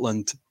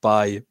Scotland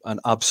by an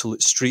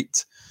absolute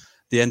street.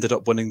 They ended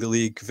up winning the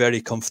league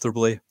very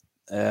comfortably.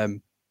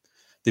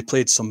 They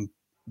played some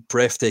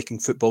breathtaking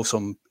football,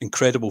 some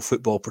incredible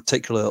football,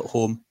 particularly at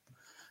home.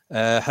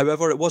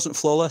 However, it wasn't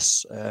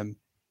flawless.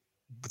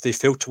 They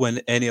failed to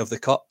win any of the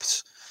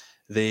cups.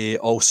 They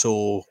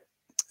also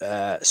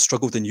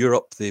struggled in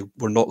Europe. They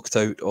were knocked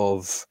out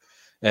of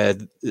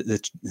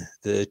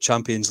the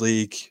Champions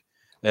League,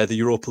 the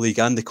Europa League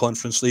and the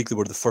Conference League. They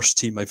were the first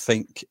team, I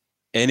think,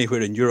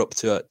 anywhere in Europe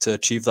to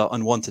achieve that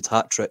unwanted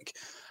hat-trick.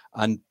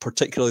 And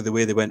particularly the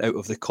way they went out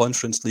of the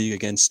Conference League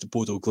against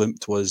Bodo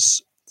Glimt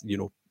was,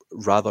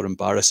 rather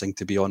embarrassing,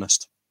 to be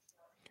honest.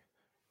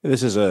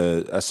 This is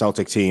a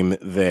Celtic team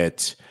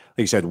that,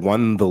 like you said,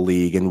 won the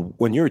league. And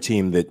when you're a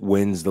team that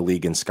wins the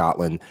league in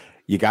Scotland,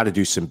 you got to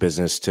do some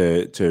business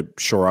to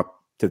shore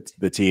up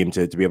the team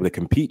to be able to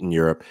compete in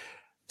Europe.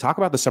 Talk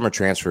about the summer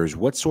transfers.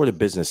 What sort of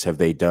business have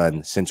they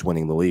done since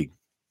winning the league?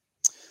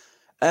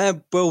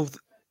 Well,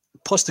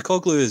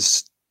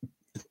 Postecoglou's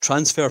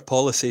transfer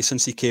policy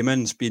since he came in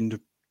has been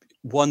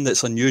one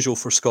that's unusual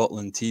for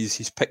Scotland.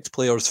 He's picked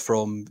players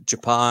from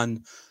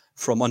Japan,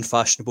 from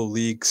unfashionable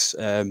leagues,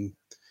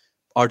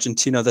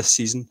 Argentina this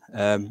season.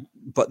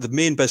 But the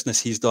main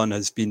business he's done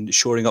has been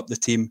shoring up the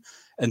team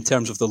in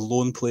terms of the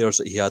loan players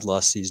that he had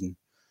last season.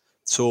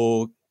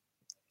 So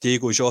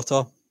Diego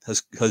Jota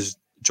has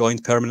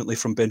joined permanently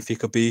from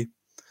Benfica B.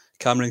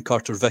 Cameron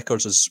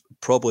Carter-Vickers is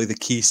probably the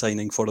key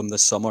signing for them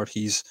this summer.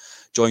 He's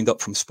joined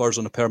up from Spurs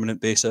on a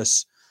permanent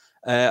basis.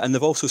 And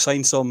they've also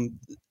signed some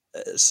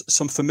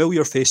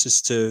familiar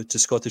faces to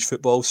Scottish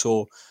football.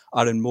 So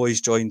Aaron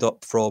Moyes joined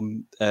up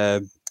from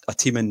a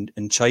team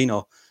in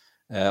China.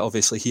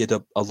 Obviously, he had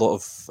a lot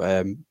of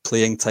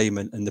playing time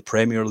in the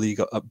Premier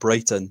League at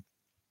Brighton.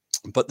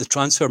 But the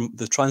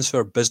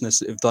transfer business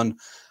that they've done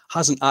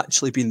hasn't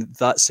actually been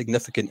that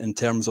significant in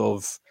terms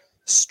of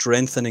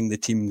strengthening the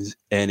teams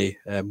any.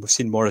 We've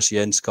seen Maurice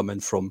Jens come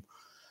in from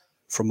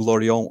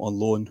Lorient on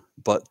loan,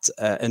 but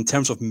in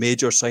terms of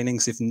major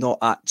signings, they've not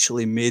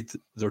actually made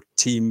their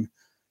team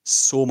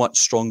so much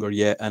stronger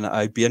yet. And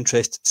I'd be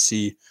interested to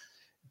see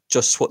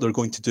just what they're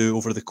going to do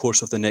over the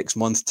course of the next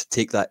month to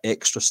take that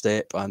extra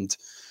step and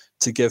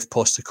to give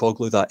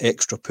Postecoglou that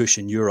extra push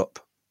in Europe.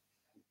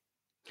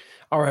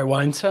 All right. Well,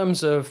 in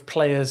terms of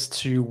players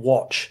to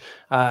watch,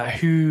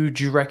 who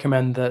do you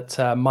recommend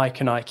that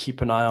Mike and I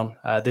keep an eye on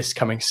this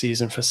coming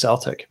season for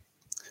Celtic?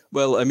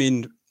 Well, I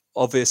mean,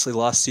 obviously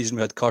last season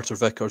we had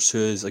Carter-Vickers, who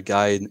is a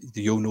guy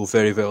you'll know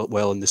very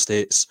well in the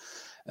States.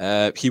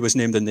 He was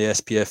named in the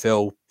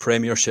SPFL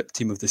Premiership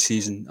Team of the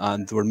Season,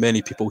 and there were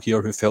many people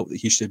here who felt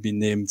that he should be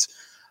named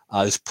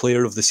as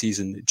Player of the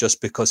Season just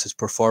because his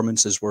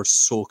performances were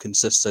so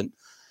consistent.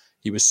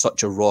 He was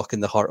such a rock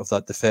in the heart of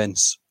that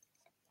defence.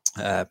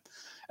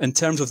 In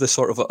terms of the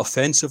sort of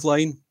offensive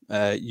line,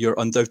 you're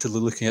undoubtedly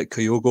looking at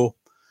Kyogo,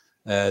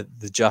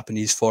 the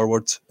Japanese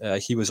forward.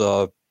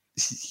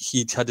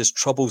 He'd had his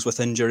troubles with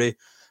injury,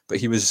 but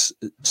he was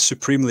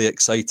supremely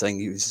exciting.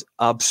 He was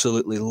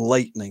absolutely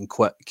lightning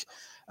quick.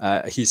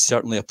 He's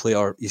certainly a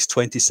player. He's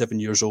 27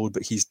 years old,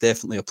 but he's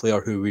definitely a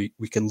player who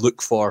we can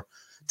look for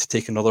to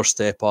take another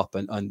step up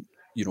and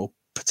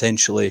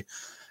potentially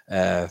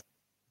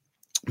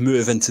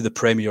move into the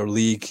Premier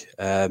League.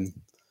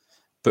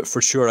 But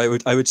for sure, I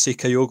would say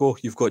Kyogo.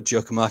 You've got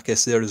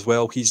Giacomakis there as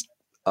well. He's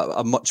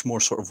a much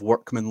more sort of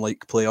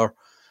workman-like player.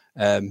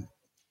 And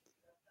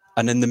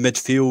in the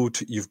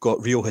midfield, you've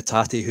got Rio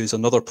Hatate, who's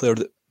another player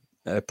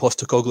that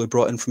Postecoglou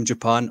brought in from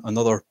Japan,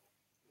 another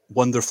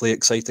wonderfully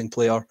exciting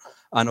player.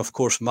 And of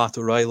course, Matt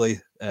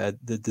O'Reilly,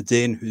 the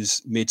Dane,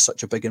 who's made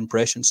such a big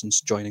impression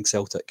since joining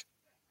Celtic.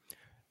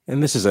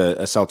 And this is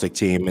a Celtic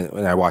team.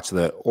 When I watched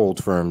the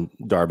Old Firm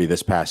derby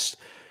this past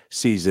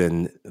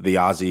season, the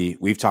Aussie,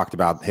 we've talked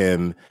about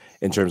him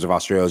in terms of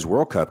Australia's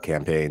World Cup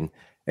campaign,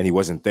 and he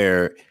wasn't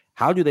there.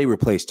 How do they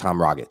replace Tom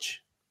Rogic?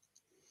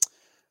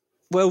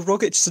 Well,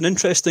 Rogic's an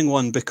interesting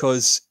one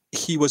because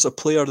he was a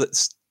player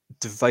that's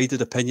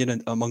divided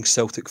opinion among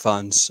Celtic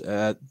fans.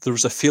 There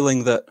was a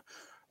feeling that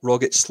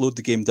Rogic slowed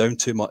the game down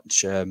too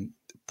much.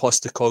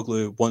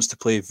 Postecoglou wants to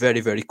play very,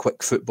 very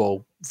quick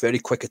football, very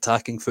quick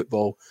attacking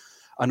football.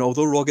 And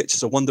although Rogic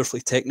is a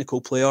wonderfully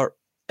technical player,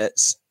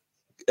 it's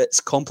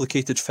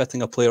complicated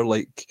fitting a player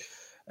like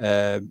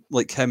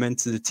him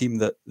into the team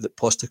that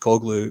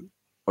Postecoglou,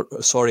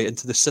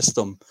 into the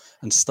system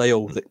and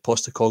style that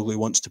Postecoglou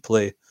wants to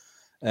play.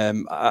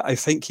 I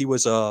think he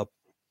was a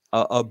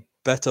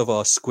bit of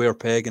a square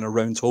peg in a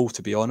round hole,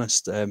 to be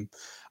honest. And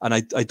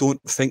I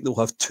don't think they'll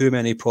have too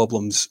many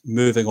problems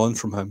moving on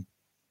from him.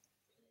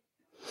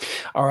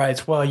 All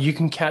right. Well, you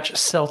can catch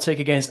Celtic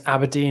against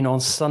Aberdeen on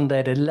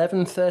Sunday at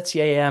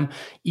 11:30 a.m.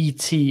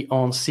 ET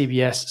on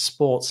CBS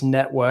Sports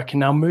Network.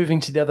 And now moving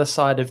to the other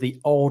side of the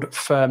Old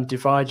Firm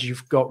divide,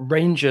 you've got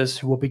Rangers,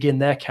 who will begin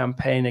their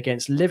campaign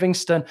against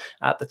Livingston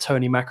at the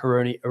Tony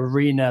Macaroni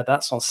Arena.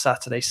 That's on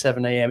Saturday,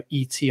 7 a.m.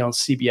 ET on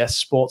CBS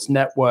Sports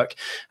Network.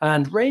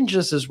 And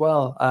Rangers as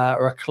well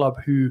are a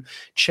club who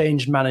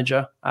changed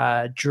manager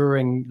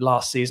during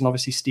last season.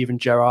 Obviously, Steven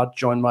Gerrard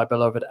joined my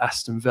beloved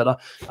Aston Villa,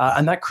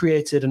 and that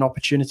created an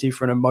opportunity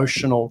for an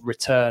emotional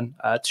return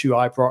to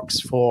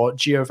Ibrox for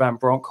Gio van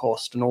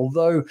Bronckhorst. And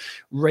although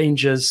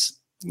Rangers,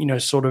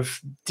 sort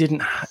of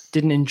didn't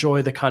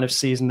enjoy the kind of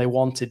season they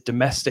wanted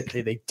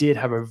domestically, they did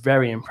have a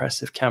very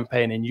impressive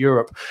campaign in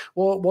Europe.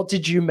 Well, what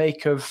did you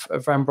make of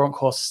Van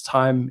Bronckhorst's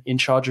time in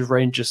charge of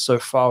Rangers so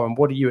far, and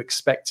what are you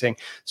expecting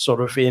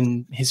sort of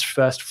in his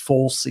first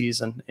full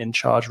season in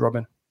charge,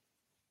 Robin?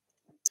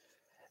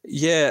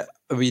 Yeah,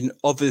 I mean,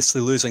 obviously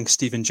losing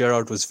Steven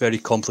Gerrard was very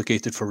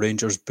complicated for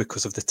Rangers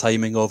because of the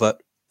timing of it.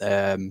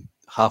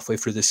 Halfway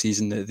through the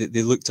season,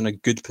 they looked in a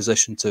good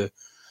position to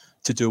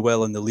do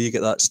well in the league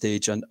at that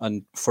stage.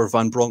 And for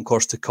Van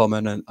Bronckhorst to come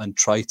in and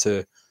try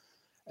to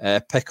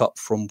pick up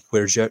from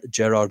where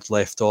Gerrard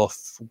left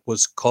off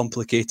was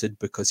complicated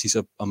because he's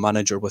a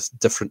manager with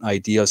different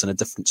ideas and a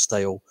different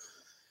style.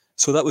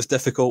 So that was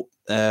difficult.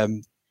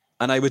 And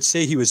I would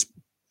say he was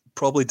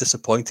probably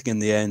disappointing in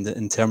the end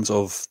in terms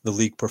of the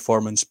league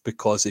performance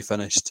because they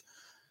finished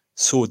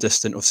so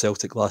distant of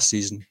Celtic last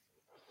season.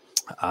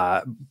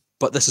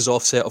 But this is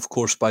offset, of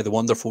course, by the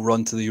wonderful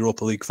run to the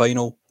Europa League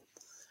final.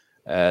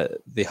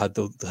 They had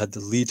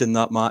the lead in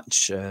that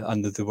match,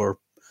 and they were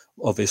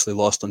obviously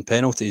lost on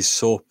penalties.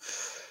 So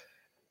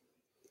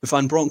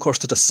Van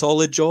Bronckhorst did a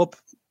solid job.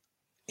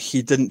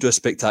 He didn't do a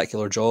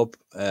spectacular job.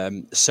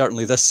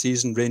 Certainly this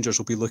season, Rangers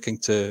will be looking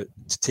to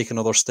take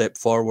another step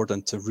forward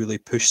and to really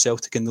push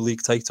Celtic in the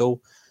league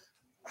title.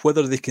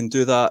 Whether they can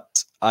do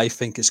that, I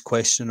think is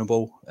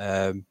questionable.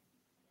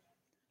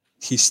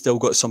 He's still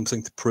got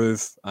something to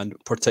prove, and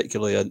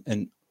particularly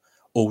in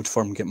Old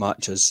Firm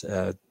matches,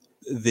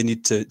 they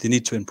need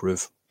to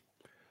improve.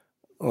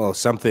 Well,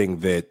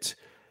 something that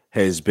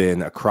has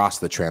been across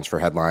the transfer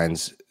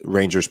headlines,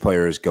 Rangers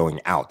players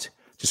going out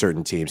to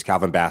certain teams.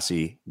 Calvin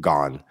Bassey,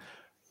 gone.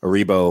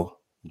 Aribo,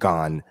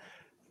 gone.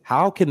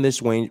 How can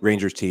this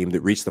Rangers team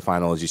that reached the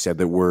final, as you said,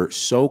 that were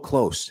so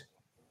close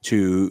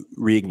to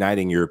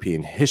reigniting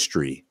European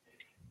history,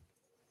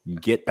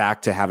 get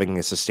back to having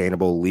a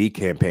sustainable league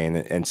campaign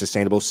and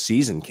sustainable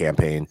season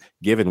campaign,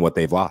 given what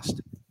they've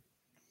lost?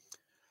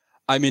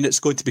 I mean, it's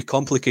going to be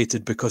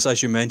complicated because,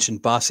 as you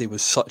mentioned, Bassey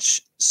was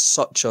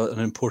such an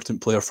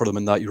important player for them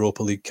in that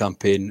Europa League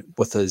campaign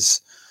with his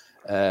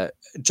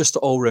just the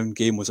all-round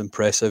game was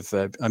impressive.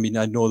 I mean,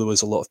 I know there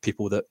was a lot of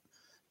people that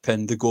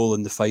pinned the goal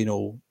in the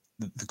final,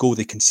 the goal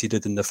they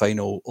conceded in the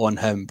final on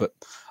him, but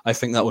I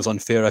think that was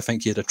unfair. I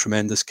think he had a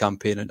tremendous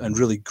campaign and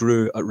really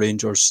grew at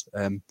Rangers.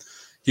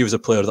 He was a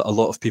player that a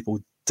lot of people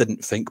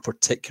didn't think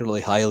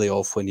particularly highly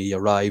of when he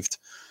arrived,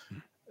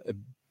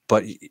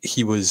 but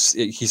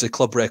he's a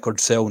club record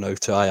sell now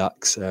to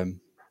Ajax,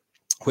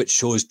 which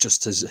shows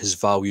just his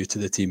value to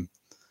the team.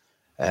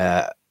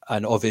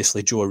 And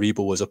obviously, Joe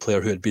Aribo was a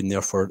player who had been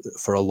there for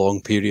a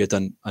long period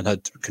and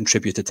had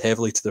contributed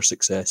heavily to their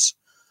success.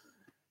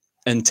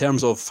 In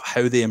terms of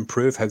how they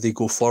improve, how they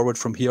go forward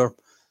from here,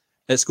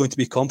 it's going to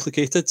be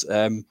complicated.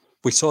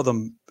 We saw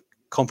them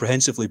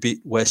comprehensively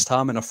beat West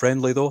Ham in a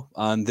friendly though,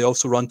 and they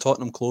also ran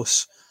Tottenham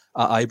close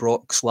at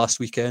Ibrox last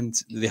weekend.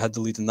 They had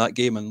the lead in that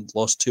game and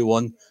lost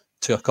 2-1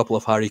 to a couple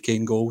of Harry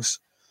Kane goals.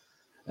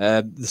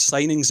 The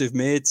signings they've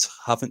made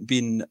haven't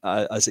been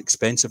as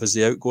expensive as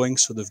the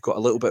outgoings, so they've got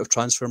a little bit of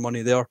transfer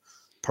money there.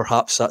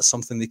 Perhaps that's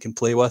something they can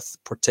play with,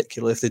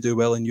 particularly if they do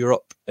well in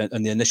Europe,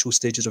 in the initial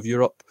stages of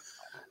Europe.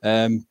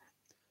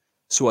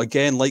 So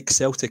again, like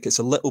Celtic, it's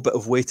a little bit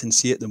of wait and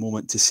see at the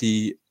moment to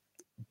see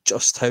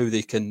just how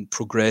they can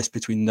progress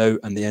between now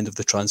and the end of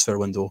the transfer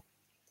window.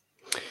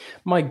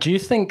 Mike, do you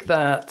think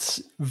that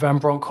Van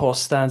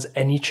Bronckhorst stands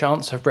any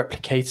chance of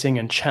replicating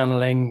and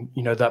channeling,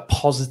 that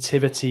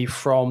positivity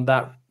from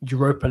that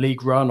Europa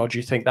League run, or do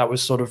you think that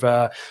was sort of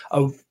a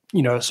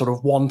sort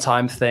of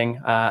one-time thing,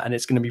 and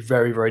it's going to be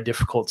very, very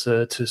difficult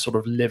to sort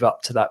of live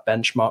up to that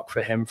benchmark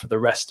for him for the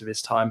rest of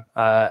his time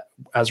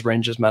as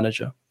Rangers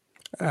manager?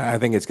 I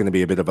think it's going to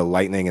be a bit of a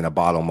lightning in a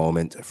bottle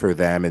moment for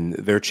them, and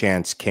their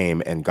chance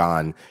came and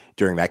gone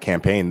during that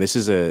campaign. This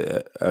is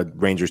a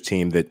Rangers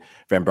team that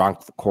Van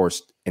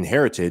Bronckhorst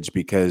inherited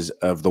because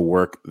of the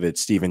work that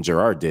Steven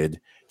Gerrard did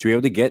to be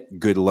able to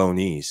get good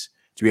loanees,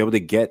 to be able to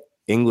get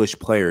English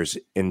players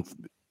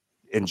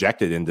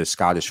injected into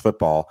Scottish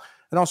football,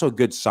 and also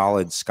good,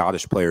 solid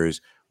Scottish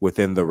players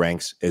within the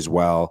ranks as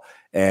well.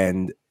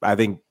 And I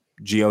think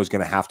Gio is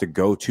going to have to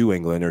go to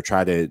England or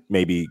try to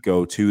maybe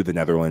go to the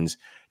Netherlands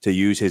to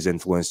use his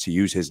influence, to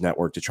use his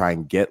network, to try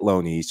and get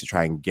loanees, to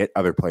try and get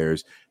other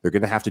players. They're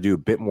going to have to do a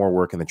bit more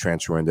work in the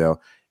transfer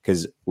window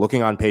because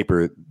looking on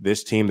paper,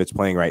 this team that's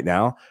playing right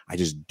now, I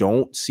just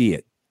don't see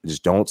it. I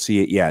just don't see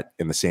it yet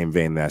in the same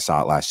vein that I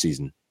saw it last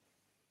season.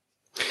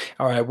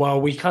 All right. Well,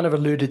 we kind of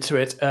alluded to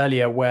it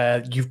earlier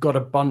where you've got a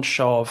bunch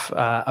of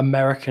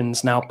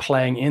Americans now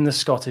playing in the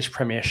Scottish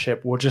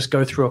Premiership. We'll just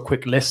go through a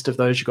quick list of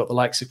those. You've got the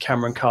likes of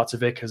Cameron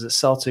Carter-Vickers at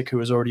Celtic, who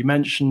was already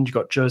mentioned. You've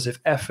got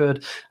Joseph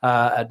Efford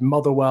at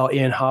Motherwell,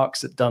 Ian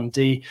Harkes at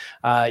Dundee.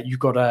 You've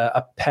got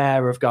a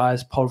pair of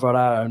guys,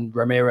 Polvara and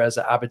Ramirez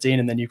at Aberdeen.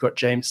 And then you've got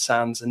James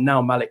Sands and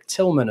now Malik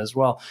Tillman as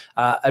well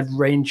at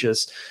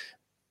Rangers.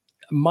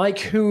 Mike,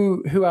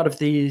 who out of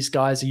these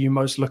guys are you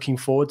most looking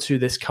forward to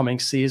this coming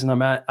season?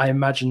 I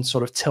imagine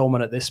sort of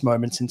Tillman at this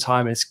moment in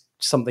time is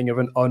something of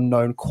an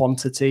unknown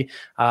quantity.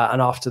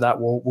 And after that,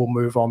 we'll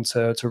move on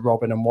to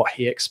Robin and what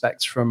he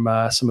expects from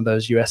some of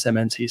those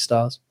USMNT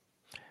stars.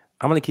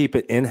 I'm going to keep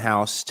it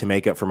in-house to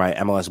make up for my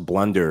MLS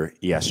blunder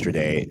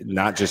yesterday,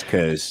 not just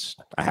because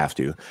I have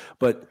to,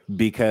 but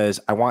because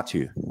I want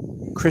to.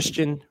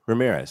 Christian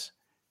Ramirez.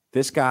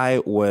 This guy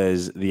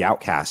was the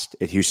outcast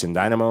at Houston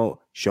Dynamo,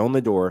 shown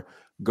the door,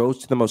 goes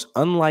to the most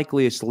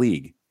unlikeliest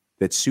league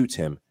that suits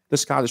him, the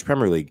Scottish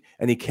Premier League,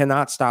 and he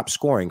cannot stop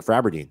scoring for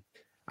Aberdeen.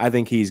 I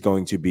think he's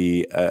going to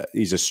be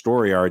he's a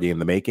story already in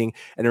the making,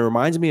 and it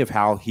reminds me of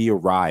how he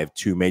arrived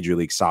to Major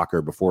League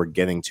Soccer before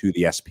getting to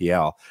the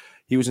SPL.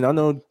 He was an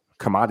unknown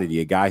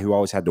commodity, a guy who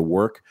always had to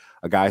work,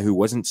 a guy who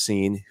wasn't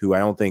seen, who I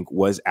don't think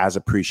was as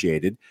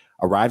appreciated,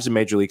 arrives in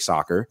Major League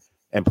Soccer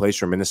and plays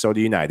for Minnesota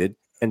United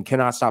and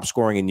cannot stop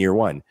scoring in year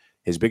one.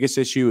 His biggest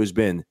issue has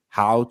been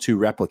how to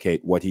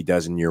replicate what he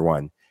does in year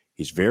one.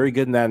 He's very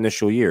good in that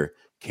initial year.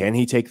 Can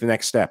he take the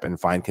next step and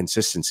find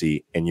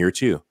consistency in year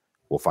two?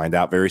 We'll find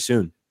out very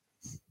soon.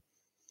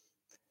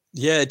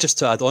 Yeah, just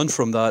to add on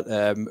from that,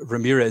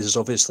 Ramirez is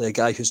obviously a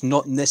guy who's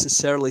not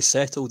necessarily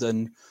settled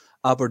in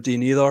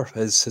Aberdeen either.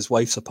 His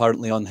wife's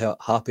apparently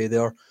unhappy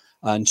there,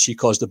 and she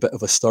caused a bit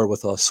of a stir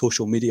with a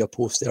social media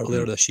post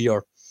earlier this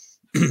year.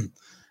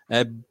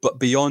 But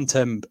beyond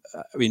him,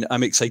 I mean,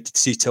 I'm excited to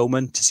see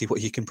Tillman, to see what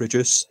he can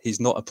produce. He's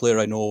not a player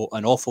I know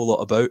an awful lot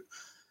about,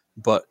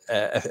 but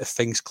if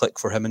things click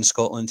for him in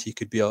Scotland, he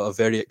could be a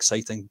very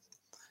exciting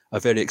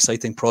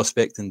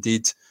prospect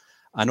indeed.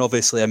 And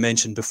obviously, I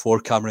mentioned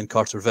before Cameron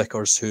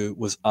Carter-Vickers, who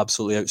was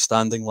absolutely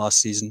outstanding last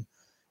season.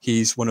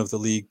 He's one of the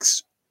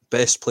league's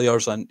best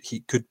players, and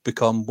he could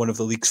become one of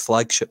the league's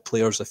flagship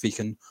players if he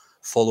can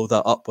follow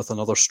that up with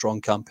another strong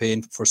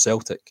campaign for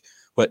Celtic,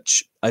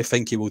 which I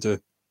think he will do.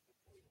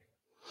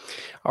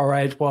 All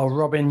right. Well,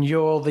 Robin,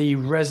 you're the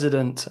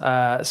resident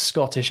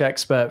Scottish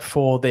expert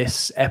for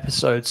this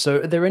episode.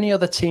 So are there any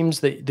other teams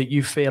that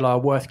you feel are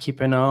worth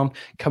keeping an eye on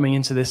coming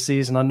into this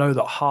season? I know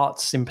that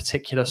Hearts in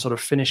particular sort of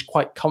finished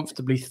quite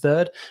comfortably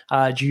third.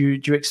 Do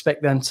you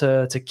expect them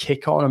to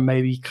kick on and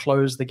maybe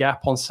close the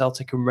gap on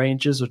Celtic and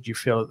Rangers, or do you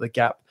feel that the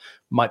gap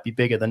might be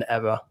bigger than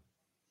ever?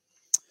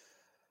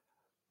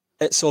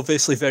 It's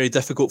obviously very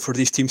difficult for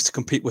these teams to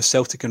compete with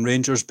Celtic and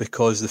Rangers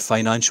because the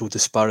financial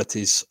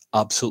disparity is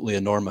absolutely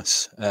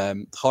enormous.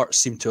 Hearts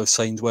seem to have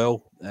signed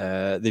well.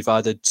 They've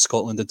added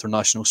Scotland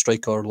international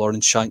striker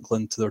Lawrence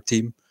Shankland to their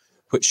team,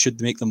 which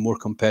should make them more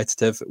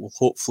competitive. It will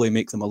hopefully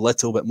make them a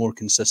little bit more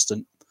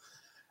consistent.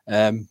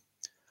 And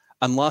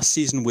last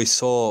season we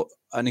saw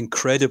an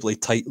incredibly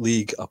tight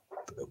league.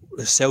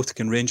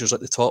 Celtic and Rangers at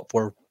the top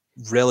were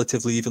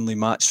relatively evenly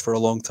matched for a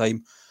long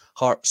time.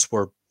 Hearts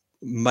were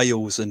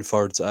miles in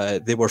third.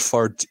 They were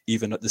third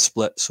even at the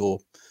split.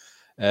 So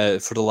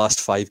for the last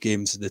 5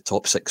 games, the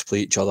top 6 play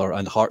each other,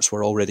 and Hearts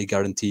were already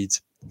guaranteed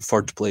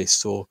third place.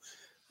 So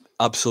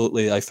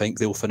absolutely, I think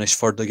they'll finish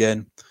third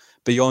again.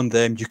 Beyond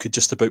them, you could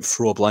just about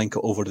throw a blanket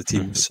over the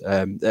teams.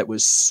 It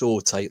was so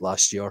tight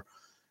last year.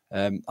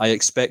 I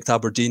expect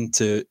Aberdeen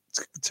to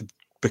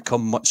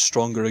become much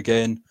stronger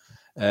again.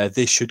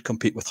 They should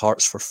compete with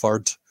Hearts for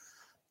third.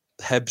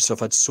 Hibs have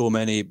had so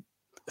many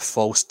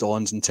false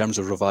dawns in terms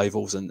of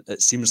revivals, and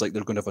it seems like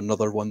they're going to have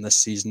another one this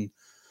season.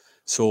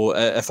 So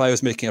if I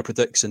was making a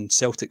prediction,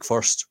 Celtic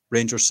first,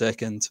 Rangers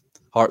second,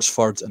 Hearts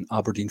third, and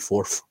Aberdeen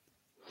fourth.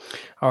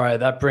 All right,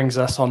 that brings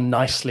us on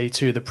nicely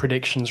to the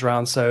predictions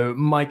round. So,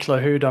 Mike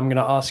Lahoud, I'm going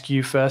to ask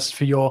you first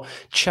for your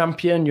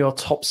champion, your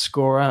top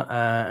scorer,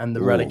 and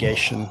the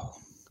relegation.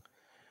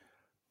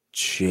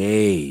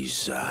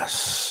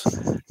 Jesus,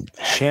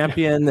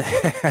 champion.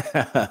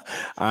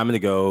 I'm gonna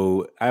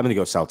go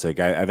Celtic.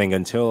 I think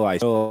until I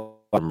saw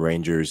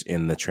Rangers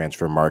in the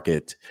transfer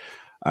market,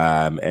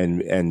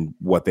 and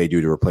what they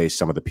do to replace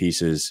some of the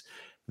pieces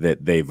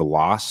that they've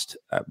lost,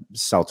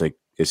 Celtic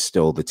is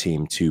still the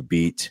team to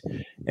beat,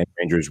 and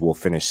Rangers will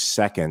finish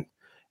second.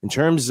 In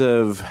terms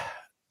of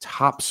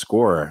top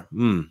scorer,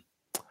 you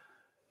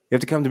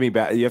have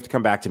to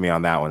come back to me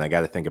on that one. I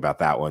got to think about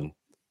that one.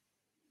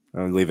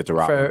 I'll leave it to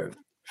Robin.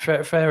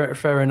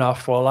 Fair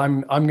enough. Well,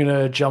 I'm going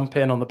to jump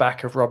in on the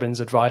back of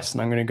Robin's advice,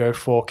 and I'm going to go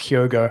for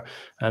Kyogo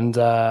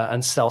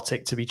and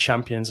Celtic to be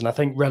champions. And I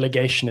think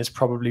relegation is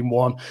probably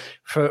more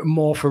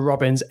for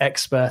Robin's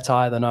expert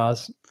eye than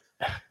ours.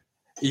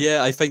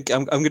 Yeah, I think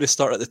I'm going to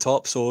start at the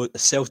top. So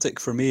Celtic,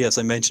 for me, as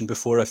I mentioned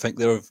before, I think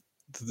they're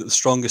the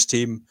strongest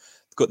team.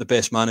 They've got the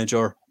best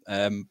manager.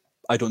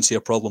 I don't see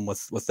a problem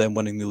with them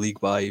winning the league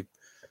by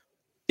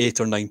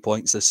 8 or 9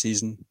 points this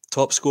season.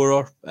 Top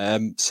scorer,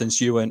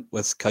 since you went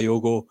with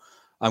Kyogo,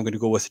 I'm going to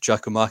go with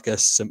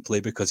Giakoumakis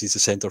simply because he's a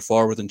centre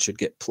forward and should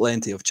get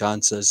plenty of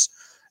chances.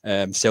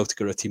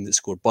 Celtic are a team that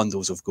score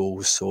bundles of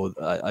goals, so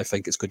I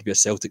think it's going to be a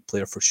Celtic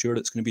player for sure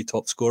that's going to be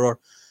top scorer.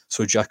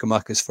 So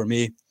Giakoumakis for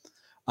me.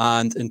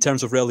 And in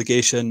terms of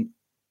relegation,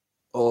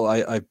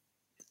 I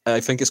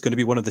think it's going to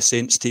be one of the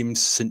Saints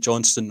teams, St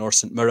Johnstone or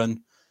St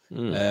Mirren.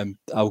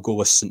 I'll go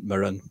with St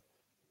Mirren.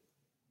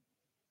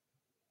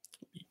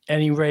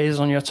 Any raise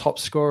on your top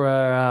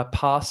scorer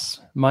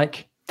pass,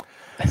 Mike?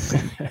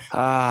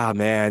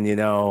 Man,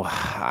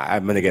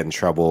 I'm going to get in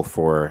trouble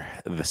for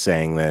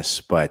saying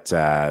this, but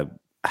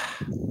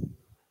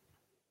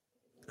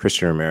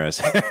Christian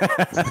Ramirez.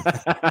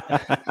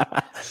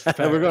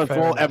 We're going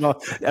full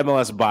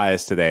MLS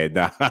bias today.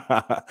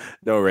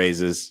 No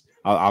raises.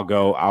 I'll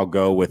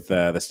go with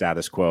the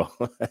status quo.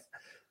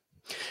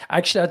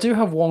 Actually, I do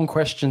have one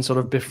question sort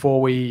of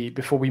before we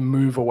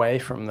move away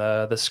from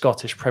the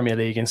Scottish Premier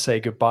League and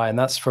say goodbye, and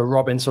that's for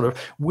Robin. Sort of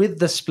with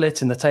the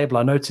split in the table,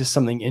 I noticed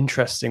something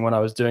interesting when I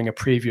was doing a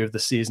preview of the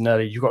season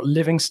earlier. You've got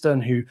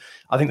Livingston, who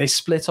I think they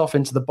split off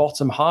into the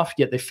bottom half,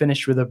 yet they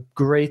finished with a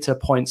greater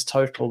points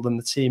total than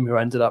the team who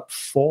ended up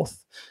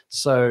fourth.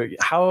 So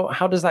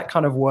how does that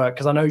kind of work?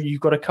 Because I know you've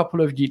got a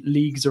couple of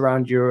leagues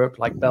around Europe,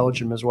 like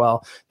Belgium as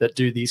well, that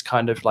do these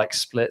kind of like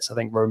splits. I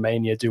think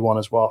Romania do one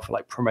as well for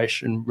like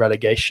promotion,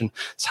 relegation.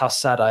 It's how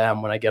sad I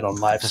am when I get on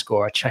Live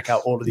Score. I check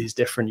out all of these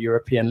different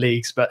European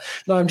leagues. But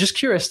no, I'm just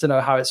curious to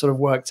know how it sort of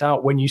worked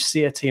out when you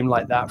see a team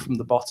like that from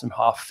the bottom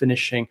half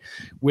finishing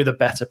with a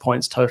better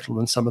points total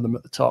than some of them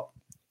at the top.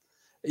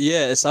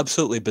 Yeah, it's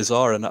absolutely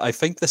bizarre. And I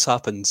think this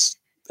happens.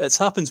 It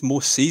happens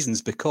most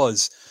seasons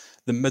because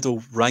the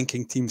middle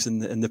ranking teams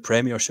in the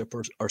Premiership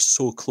are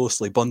so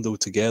closely bundled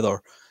together,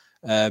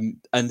 and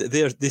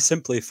they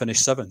simply finish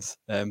seventh.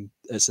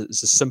 It's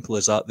as simple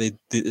as that.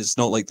 It's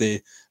not like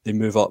they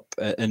move up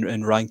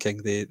in ranking.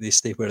 They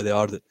stay where they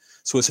are.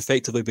 So it's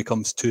effectively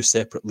becomes two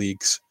separate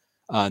leagues,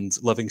 and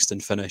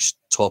Livingston finished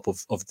top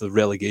of the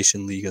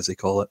relegation league, as they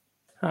call it.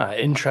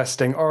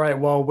 Interesting. All right.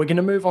 Well, we're going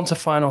to move on to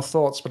final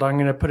thoughts, but I'm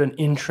going to put an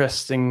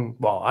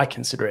I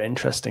consider it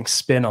interesting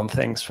spin on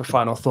things for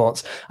final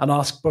thoughts and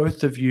ask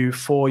both of you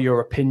for your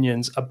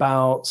opinions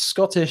about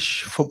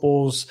Scottish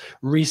football's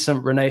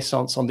recent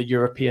renaissance on the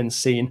European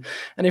scene.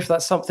 And if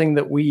that's something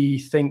that we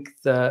think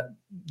that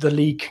the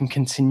league can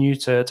continue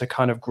to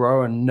kind of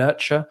grow and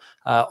nurture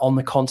on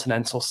the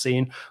continental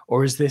scene,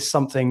 or is this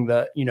something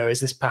that, is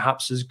this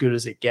perhaps as good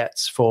as it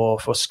gets for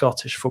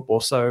Scottish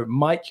football? So,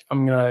 Mike,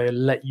 I'm going to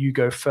let you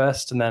go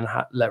first and then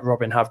let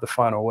Robin have the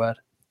final word.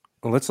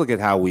 Well, let's look at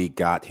how we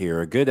got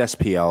here. A good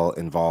SPL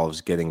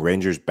involves getting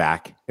Rangers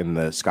back in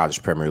the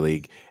Scottish Premier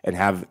League and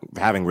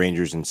having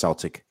Rangers and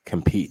Celtic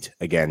compete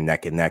again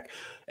neck and neck.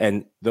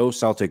 And though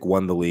Celtic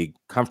won the league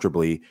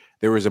comfortably,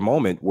 there was a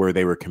moment where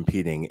they were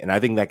competing, and I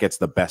think that gets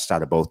the best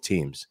out of both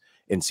teams.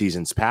 In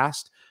seasons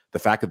past, the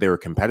fact that they were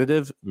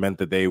competitive meant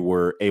that they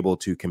were able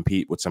to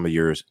compete with some of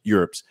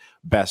Europe's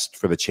best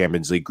for the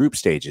Champions League group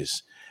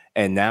stages.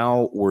 And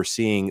now we're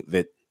seeing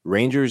that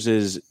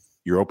Rangers'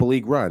 Europa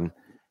League run,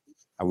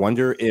 I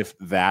wonder if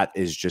that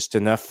is just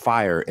enough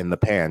fire in the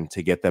pan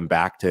to get them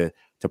back to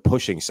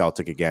pushing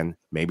Celtic again,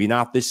 maybe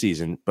not this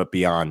season, but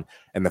beyond.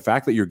 And the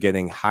fact that you're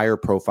getting higher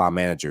profile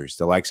managers,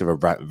 the likes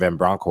of Van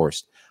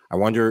Bronckhorst, I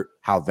wonder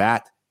how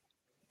that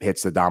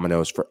hits the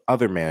dominoes for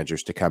other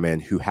managers to come in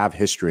who have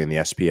history in the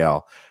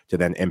SPL to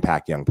then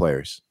impact young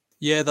players.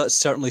 Yeah, that's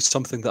certainly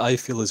something that I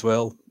feel as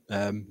well.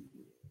 In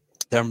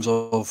terms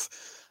of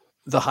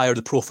the higher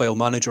the profile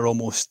manager,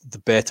 almost the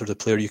better the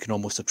player you can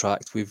almost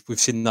attract. We've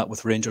seen that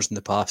with Rangers in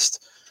the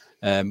past,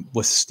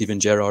 with Steven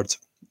Gerrard,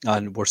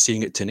 and we're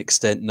seeing it to an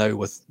extent now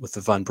with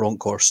the Van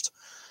Bronckhorst.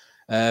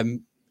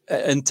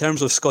 In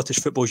terms of Scottish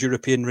football's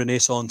European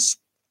renaissance,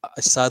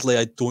 sadly,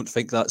 I don't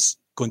think that's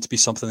going to be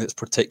something that's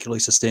particularly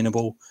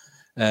sustainable.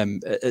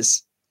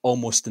 It's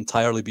almost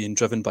entirely being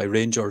driven by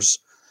Rangers.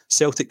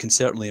 Celtic can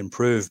certainly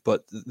improve,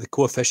 but the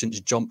coefficients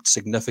jumped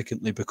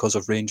significantly because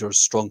of Rangers'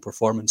 strong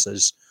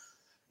performances.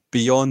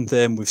 Beyond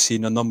them, we've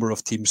seen a number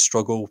of teams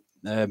struggle.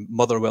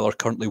 Motherwell are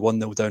currently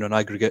 1-0 down on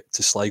aggregate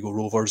to Sligo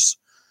Rovers,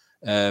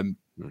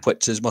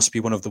 which must be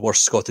one of the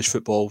worst Scottish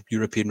football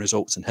European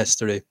results in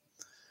history.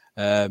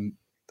 And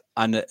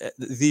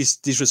these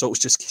results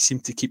just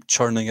seem to keep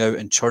churning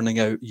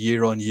out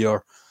year on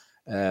year.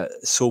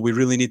 So we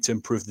really need to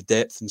improve the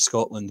depth in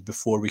Scotland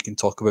before we can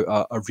talk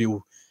about a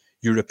real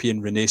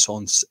European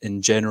renaissance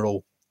in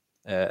general.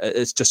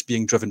 It's just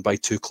being driven by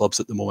two clubs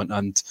at the moment,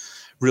 and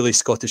really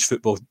Scottish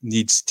football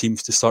needs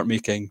teams to start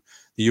making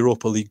the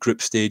Europa League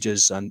group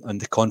stages and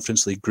the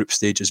Conference League group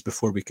stages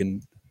before we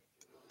can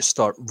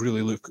start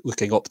really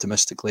looking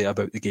optimistically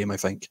about the game, I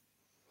think.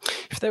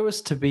 If there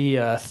was to be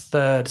a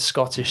third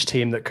Scottish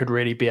team that could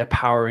really be a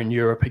power in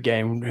Europe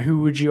again, who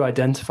would you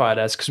identify it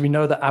as? Because we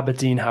know that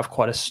Aberdeen have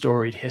quite a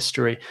storied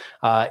history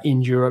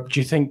in Europe. Do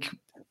you think,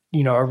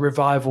 a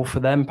revival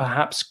for them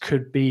perhaps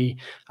could be,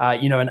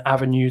 an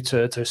avenue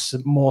to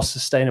more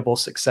sustainable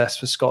success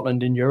for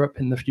Scotland in Europe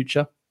in the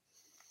future?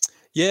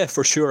 Yeah,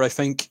 for sure. I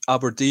think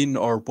Aberdeen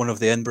or one of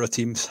the Edinburgh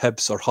teams,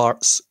 Hibs or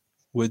Hearts,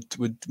 would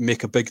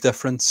make a big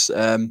difference.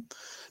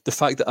 The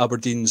fact that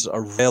Aberdeen's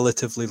a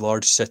relatively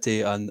large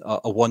city and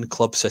a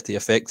one-club city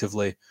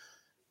effectively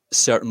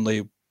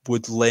certainly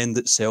would lend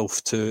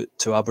itself to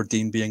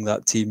Aberdeen being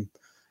that team.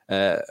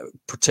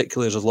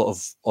 Particularly, there's a lot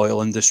of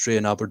oil industry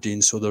in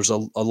Aberdeen, so there's a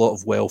lot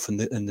of wealth in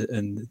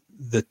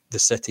the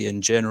city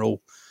in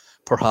general.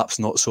 Perhaps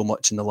not so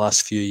much in the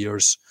last few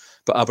years,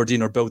 but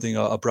Aberdeen are building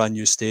a brand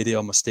new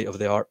stadium, a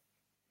state-of-the-art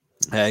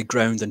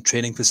ground and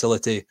training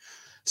facility.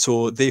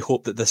 So they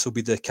hope that this will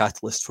be the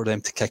catalyst for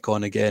them to kick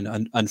on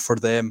again. And for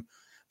them,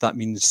 that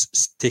means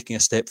taking a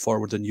step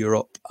forward in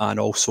Europe and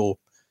also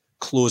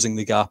closing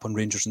the gap on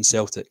Rangers and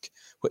Celtic,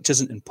 which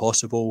isn't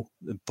impossible,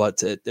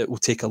 but it will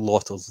take a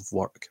lot of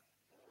work.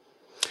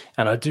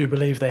 And I do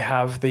believe they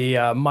have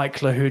the Mike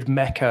Lahoud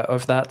Mecca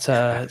of that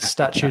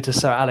statue to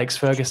Sir Alex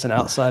Ferguson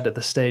outside of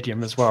the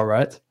stadium as well,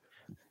 right?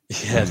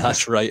 Yeah,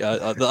 that's right.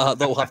 That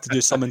will have to do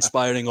some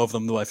inspiring of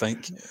them, though, I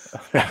think.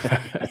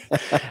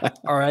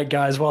 All right,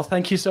 guys. Well,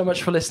 thank you so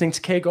much for listening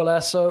to Que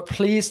Golazo.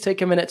 Please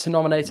take a minute to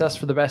nominate us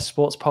for the best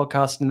sports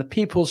podcast in the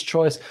People's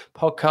Choice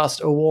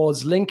Podcast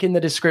Awards. Link in the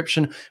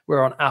description.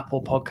 We're on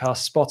Apple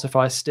Podcasts,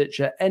 Spotify,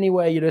 Stitcher,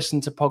 anywhere you listen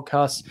to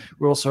podcasts.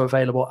 We're also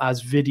available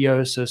as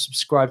videos, so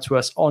subscribe to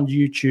us on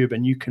YouTube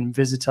and you can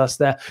visit us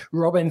there.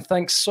 Robin,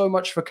 thanks so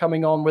much for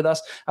coming on with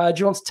us. Do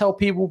you want to tell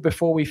people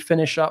before we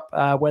finish up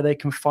where they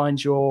can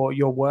find your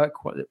work?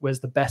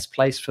 Where's the best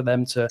place for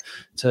them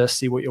to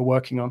see what you're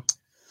working on?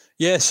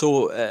 Yeah,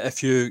 so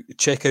if you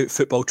check out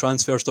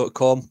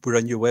footballtransfers.com, we're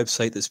a new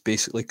website that's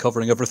basically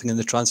covering everything in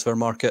the transfer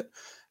market,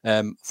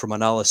 from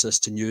analysis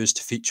to news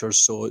to features.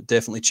 So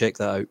definitely check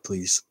that out,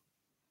 please.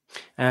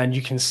 And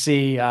you can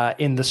see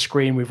in the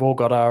screen, we've all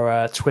got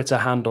our Twitter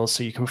handles,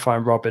 so you can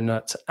find Robin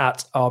at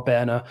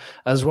Arbener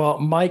as well.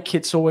 Mike,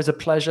 it's always a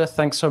pleasure.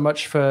 Thanks so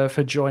much for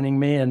joining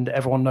me, and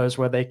everyone knows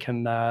where they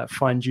can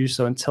find you.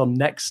 So until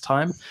next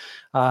time,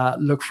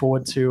 look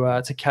forward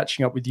to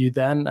catching up with you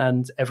then,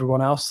 and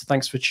everyone else,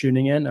 thanks for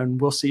tuning in,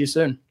 and we'll see you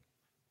soon.